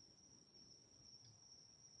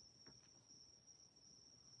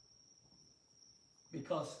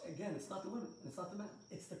 Because, again, it's not the women, it's not the men,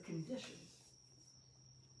 it's the conditions.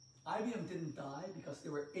 IBM didn't die because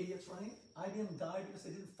there were idiots running it. IBM died because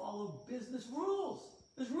they didn't follow business rules.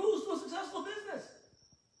 There's rules to a successful business.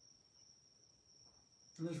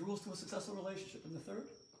 And there's rules to a successful relationship. And the third?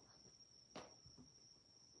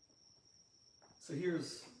 So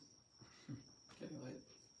here's, getting late.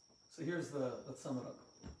 So here's let's sum it up.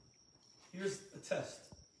 Here's a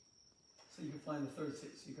test. So you can find the third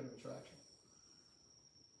secret of attraction.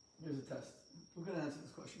 Here's a test. Who can answer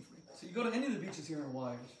this question for me? So you go to any of the beaches here in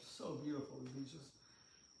Hawaii, which is so beautiful, the beaches.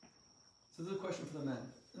 So this is a question for the men.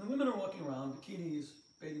 And the women are walking around, bikinis,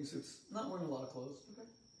 bathing suits, not wearing a lot of clothes. Okay.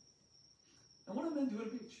 And what do men do at a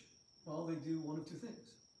beach? Well, they do one of two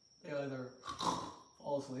things. They either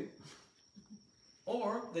fall asleep,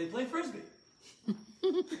 or they play frisbee.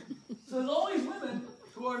 So there's always women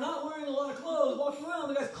who are not wearing a lot of clothes, walking around,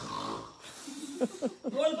 the guys,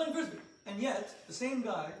 or they're playing frisbee. And yet, the same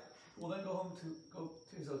guy will then go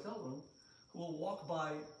to his hotel room, who will walk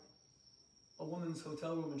by a woman's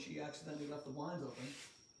hotel room and she accidentally left the blinds open,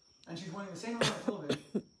 and she's wearing the same amount of clothing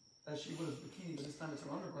as she would have bikini, but this time it's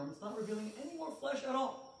her undergarments, not revealing any more flesh at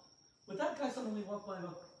all. Would that guy suddenly walk by and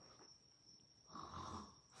go,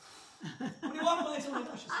 when you walk by and say, oh my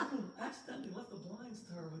gosh, someone accidentally left the blinds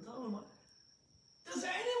to her hotel room. Does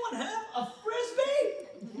anyone have a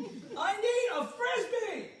frisbee? I need a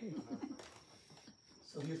frisbee!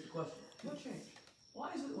 So here's the question. What changed?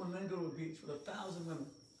 Why is it when men go to a beach with 1,000 women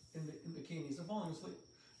in bikinis, they're falling asleep,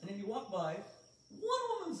 and then you walk by one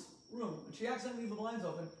woman's room, and she accidentally leaves the blinds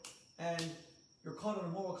open, and you're caught in a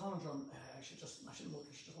moral conundrum. I shouldn't look,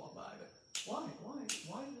 I should just walk by. But why?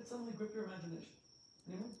 Why did it suddenly grip your imagination?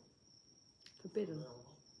 Anyone? Forbidden.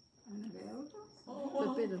 Unavailable? Oh,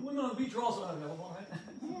 well, Forbidden. women on the beach are also not available, right?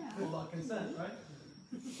 Yeah. Without consent, right?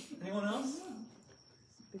 Anyone else?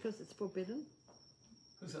 Because it's forbidden.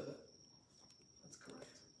 Who said that? That's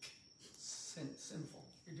correct. Sinful.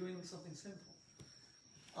 You're doing something sinful.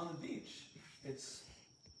 On the beach, it's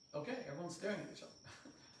okay, everyone's staring at each other.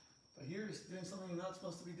 But here you're doing something you're not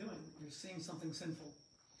supposed to be doing. You're seeing something sinful.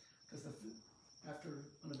 Because after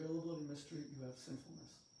unavailability, mystery, you have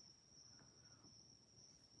sinfulness.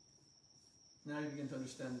 Now you begin to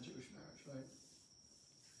understand the Jewish marriage, right?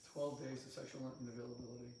 12 days of sexual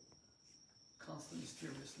unavailability, constant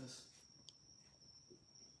mysteriousness,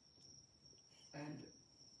 and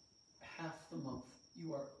half the month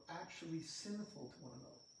you are actually sinful to one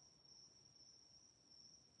another.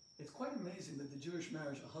 It's quite amazing that the Jewish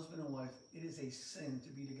marriage, a husband and wife, it is a sin to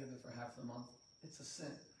be together for half the month. It's a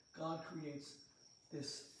sin. God creates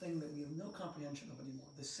this thing that we have no comprehension of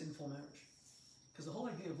anymore, this sinful marriage. Because the whole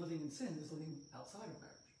idea of living in sin is living outside of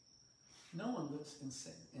marriage. No one lives in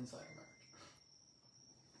sin inside of marriage.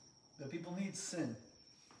 The people need sin.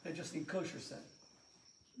 They just need kosher sin.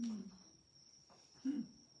 That's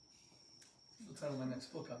the title of my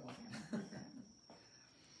next book, I want.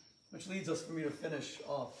 Which leads us for me to finish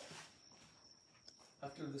off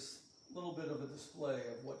after this little bit of a display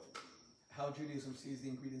of how Judaism sees the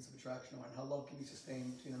ingredients of attraction and how love can be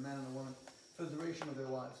sustained between a man and a woman for the duration of their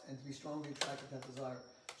lives and to be strongly attracted to that desire,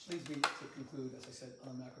 which leads me to conclude, as I said,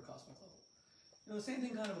 on a macrocosmic level. You know, the same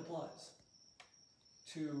thing kind of applies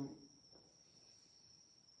to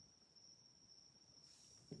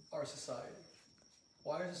our society.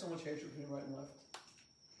 Why is there so much hatred between right and left?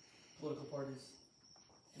 Political parties,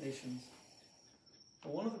 nations.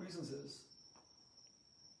 Well, one of the reasons is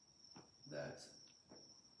that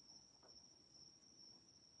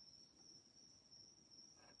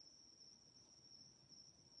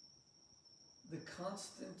the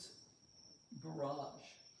constant barrage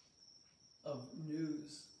of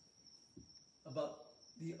news about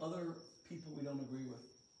the other people we don't agree with,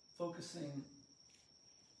 focusing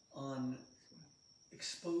on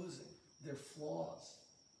exposing their flaws,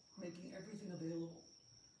 making everything available,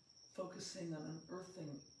 focusing on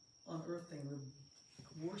unearthing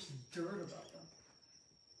the worst dirt about them,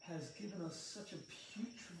 has given us such a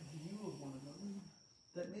putrid view of one another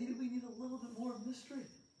that maybe we need a little bit more mystery.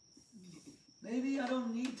 Maybe I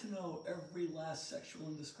don't need to know every last sexual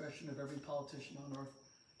indiscretion of every politician on earth,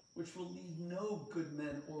 which will lead no good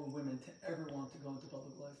men or women to ever want to go into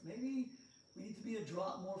public life. Maybe we need to be a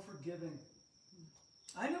drop more forgiving.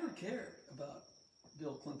 I never cared about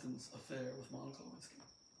Bill Clinton's affair with Monica Lewinsky.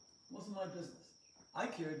 It wasn't my business. I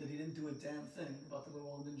cared that he didn't do a damn thing about the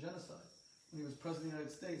Rwandan genocide when he was president of the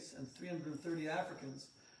United States and 330 Africans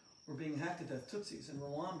were being hacked to death, Tutsis, in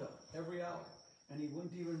Rwanda every hour. And he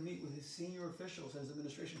wouldn't even meet with his senior officials and his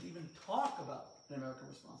administration to even talk about an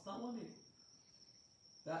American response. Not one meeting.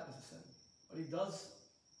 That is a sin. What he does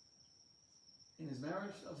in his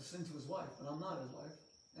marriage, that was a sin to his wife, but I'm not his wife.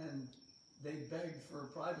 And they begged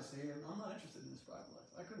for privacy, and I'm not interested in his private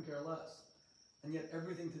life. I couldn't care less. And yet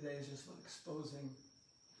everything today is just exposing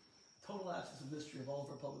total absence of mystery of all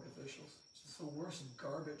of our public officials. It's just the worst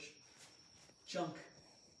garbage, junk.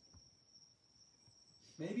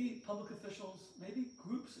 Maybe public officials, maybe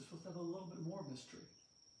groups are supposed to have a little bit more mystery.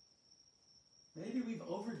 Maybe we've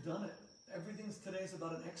overdone it. Everything's today's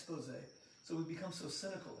about an expose. So we've become so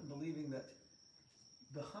cynical in believing that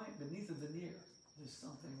beneath the veneer, there's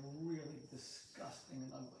something really disgusting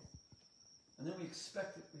and ugly. And then we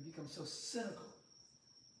expect it. We become so cynical.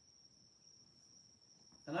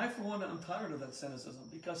 And I, for one, I'm tired of that cynicism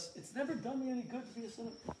because it's never done me any good to be a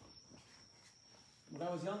cynic. When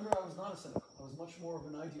I was younger, I was not a cynic. I was much more of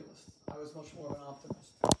an idealist. I was much more of an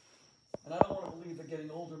optimist. And I don't want to believe that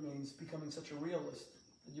getting older means becoming such a realist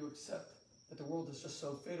that you accept that the world is just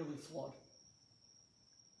so fatally flawed.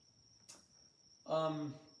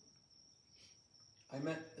 I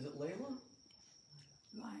met, is it Layla?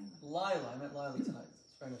 Lila. I met Lila tonight.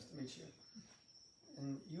 It's very nice to meet you.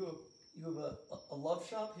 And you have a love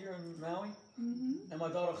shop here in Maui? Mm-hmm. And my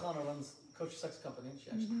daughter Chana runs Kosher Sex Company. She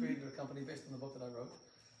actually created a company based on the book that I wrote.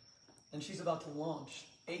 And she's about to launch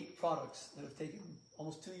 8 products that have taken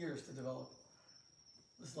almost 2 years to develop.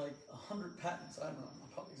 There's like 100 patents. I don't know, I'm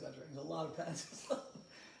probably exaggerating. There's a lot of patents.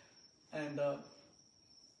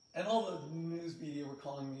 And all the news media were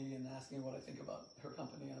calling me and asking what I think about her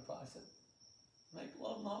company. And I said, make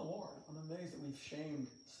love, not war. I'm amazed that we've shamed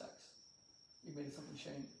sex. We've made it something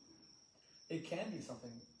shamed. It can be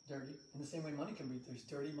something dirty. In the same way money can be. There's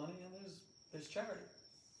dirty money and there's charity.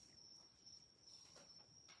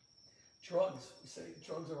 Drugs. We say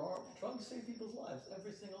drugs are horrible. Drugs save people's lives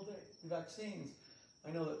every single day. Vaccines.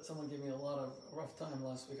 I know that someone gave me a rough time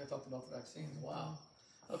last week. I talked about the vaccines. Wow.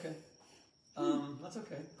 Okay. That's That's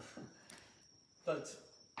okay. But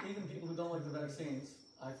even people who don't like the vaccines,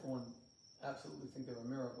 I for one absolutely think they're a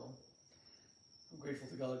miracle. I'm grateful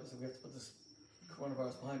to God because we have to put this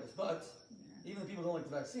coronavirus behind us. But even the people who don't like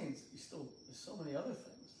the vaccines, there's so many other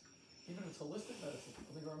things. Even if it's holistic medicine,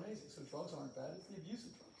 people think are amazing. So drugs aren't bad, it's the abuse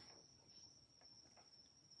of drugs.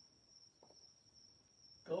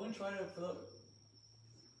 Go and try to,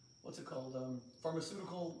 what's it called,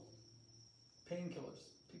 pharmaceutical painkillers.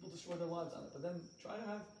 People destroy their lives on it, but then try to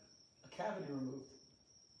have a cavity removed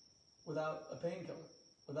without a painkiller,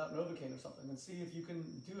 without Novocaine or something, and see if you can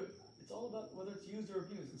do it. It's all about whether it's used or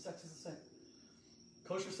abused, and sex is the same.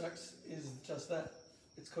 Kosher sex is just that.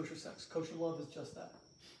 It's kosher sex. Kosher love is just that.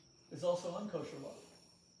 It's also unkosher love,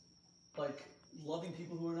 like loving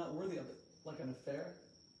people who are not worthy of it, like an affair,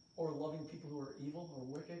 or loving people who are evil or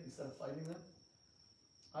wicked instead of fighting them.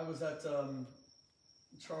 I was at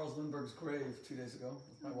Charles Lindbergh's grave 2 days ago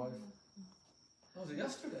with my wife. Oh, was it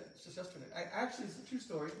yesterday? It's just yesterday. Actually, it's a true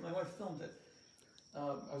story. My wife filmed it.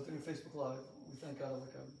 I was doing a Facebook Live. We thank God,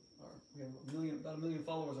 we have about a million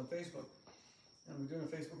followers on Facebook. And we're doing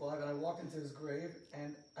a Facebook Live, and I walked into his grave,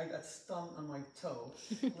 and I got stung on my toe.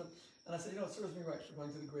 And I said, it serves me right for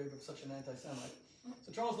going to the grave of such an anti-Semite.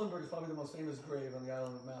 So Charles Lindbergh is probably the most famous grave on the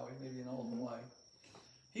island of Maui, maybe in all of Hawaii.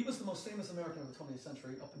 He was the most famous American of the 20th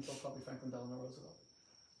century, up until probably Franklin Delano Roosevelt.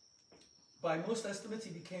 By most estimates, he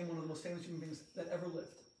became one of the most famous human beings that ever lived.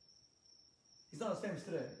 He's not as famous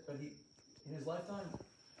today, but in his lifetime,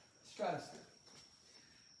 stratosphere.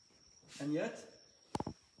 And yet,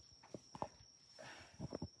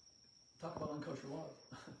 talk about unkosher love.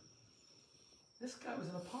 This guy was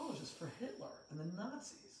an apologist for Hitler and the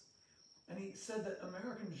Nazis. And he said that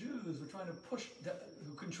American Jews were trying to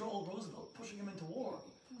who controlled Roosevelt, pushing him into war.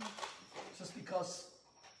 Just because,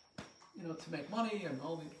 to make money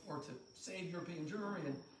or to save European Jewry.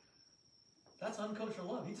 And that's unkosher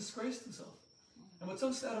love. He disgraced himself. And what's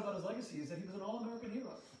so sad about his legacy is that he was an all-American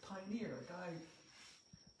hero, a pioneer, a guy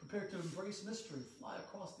prepared to embrace mystery, fly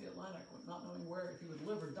across the Atlantic, not knowing where if he would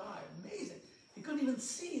live or die. Amazing. He couldn't even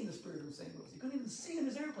see in the Spirit of St. Louis. He couldn't even see in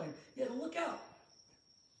his airplane. He had to look out,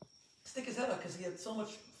 stick his head out because he had so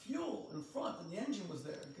much fuel in front and the engine was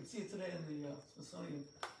there. You can see it today in the Smithsonian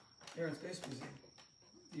Air and Space Museum.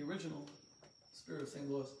 The original Spirit of St.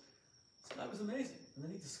 Louis. This guy was amazing. And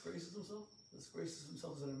then he disgraces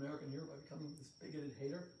himself as an American hero by becoming this bigoted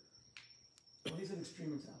hater. Well, he's an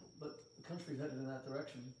extreme example, but the country's headed in that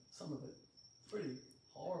direction. Some of it pretty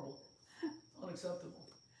horrible, unacceptable.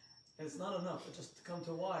 And it's not enough to just come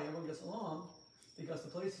to Hawaii, everyone gets along because the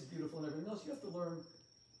place is beautiful and everything else. You have to learn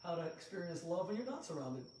how to experience love when you're not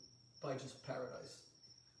surrounded by just paradise.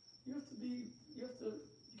 You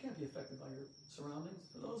can't be affected by your surroundings.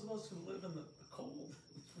 For those of us who live in the cold,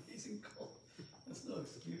 freezing cold, that's no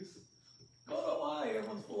excuse. Go to Hawaii,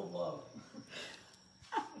 everyone's full of love.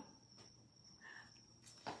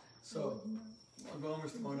 So, I'll go over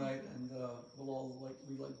tomorrow night and we'll all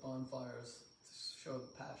light bonfires to show the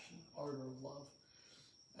passion, ardor of love.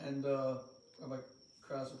 And Rabbi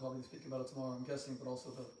Kraz will probably speak about it tomorrow, I'm guessing, but also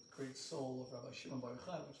the great soul of Rabbi Shmuley,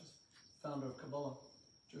 which is founder of Kabbalah,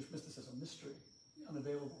 Jewish mysticism, mystery,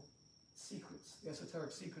 unavailable, secrets, the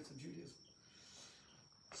esoteric secrets of Judaism.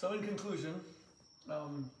 So in conclusion,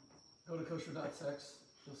 go to kosher.sex,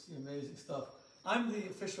 you'll see amazing stuff. I'm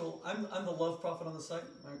the love prophet on the site.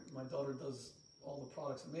 My daughter does all the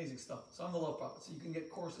products, amazing stuff. So I'm the love prophet. So you can get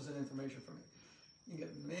courses and information from me. You can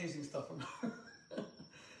get amazing stuff from her.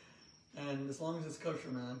 And as long as it's kosher,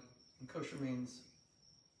 man, and kosher means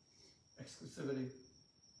exclusivity,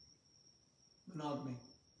 monogamy,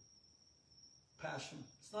 passion.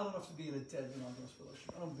 It's not enough to be in a dead monogamous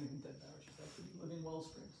relationship. I don't believe in dead marriages. They have to be living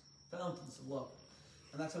wellsprings, fountains of love.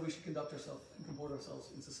 And that's how we should conduct ourselves and comport ourselves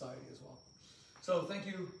in society as well. So thank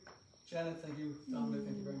you, Janet. Thank you, Dominic.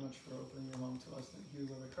 Thank you very much for opening your home to us. Thank you,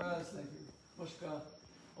 Rabbi Kraz. Thank you, Mushka.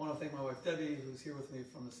 I want to thank my wife, Debbie, who's here with me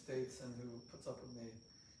from the States and who puts up with me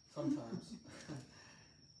sometimes.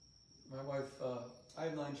 My wife, I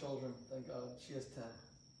have 9 children, thank God. She has 10.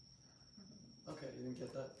 Okay, you didn't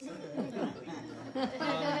get that? It's okay.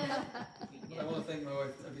 I want to thank my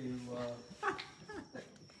wife, Debbie, who,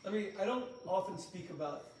 I don't often speak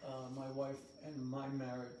about my wife and my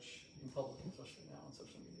marriage in public, especially now on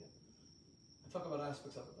social media. I talk about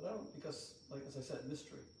aspects of it, but I don't, because, as I said,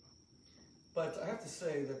 mystery. But I have to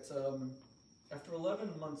say that after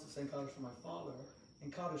 11 months of saying Kaddish for my father, and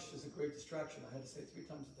Kaddish is a great distraction. I had to say it 3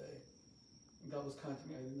 times a day. And God was kind to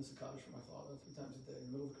me. I didn't miss a Kaddish for my father 3 times a day in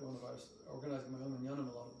the middle of the coronavirus, organizing my own minyanim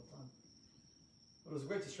a lot of the time. But it was a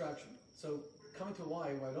great distraction. So coming to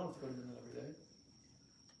Hawaii, where I don't have to go to minyan every day,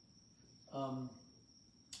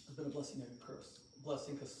 has been a blessing and a curse. A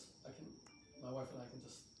blessing because my wife and I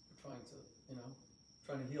we're trying to,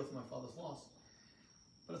 trying to heal from my father's loss.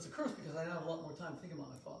 But it's a curse because I now have a lot more time to think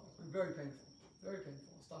about my father. It's been very painful, very painful.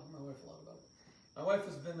 I was talking to my wife a lot about it. My wife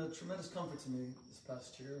has been a tremendous comfort to me this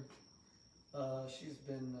past year. She's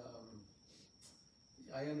been,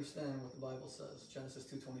 I understand what the Bible says, Genesis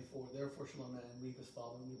 2:24, therefore shall a man leave his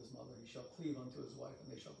father and leave his mother, he shall cleave unto his wife,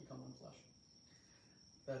 and they shall become one flesh.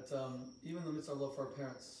 That even amidst our love for our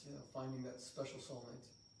parents, finding that special soulmate.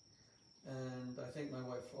 And I thank my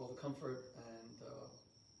wife for all the comfort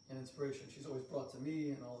and inspiration she's always brought to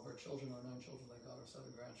me and all of our children, our 9 children, thank God, our 7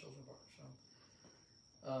 grandchildren, Baruch Hashem.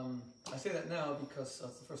 I say that now because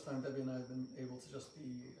that's the first time Debbie and I have been able to just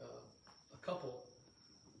be a couple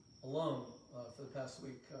alone for the past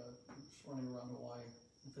week, just running around Hawaii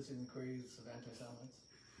and visiting the graves of anti-Semites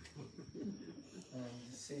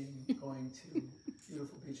and going to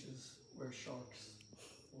beautiful beaches where sharks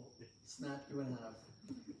will snap you in half.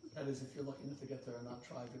 That is, if you're lucky enough to get there and not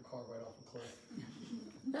drive your car right off a cliff.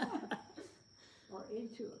 Or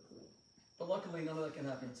into a cliff. But luckily, none of that can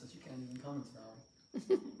happen since you can't even come into Maui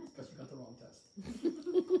because you got the wrong test.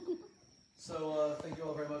 So thank you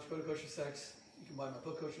all very much. Go to Kosher Sex. You can buy my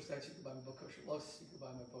book, Kosher Sex. You can buy my book, Kosher Lux. You can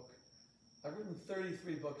buy my book. I've written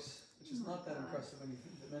 33 books, which is not that impressive when you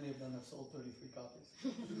think that many of them have sold 33 copies.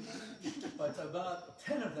 But about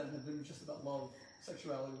 10 of them have been just about love,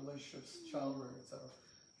 sexuality, relationships, child rearing, etc.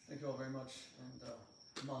 Thank you all very much, and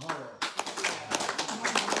mahalo.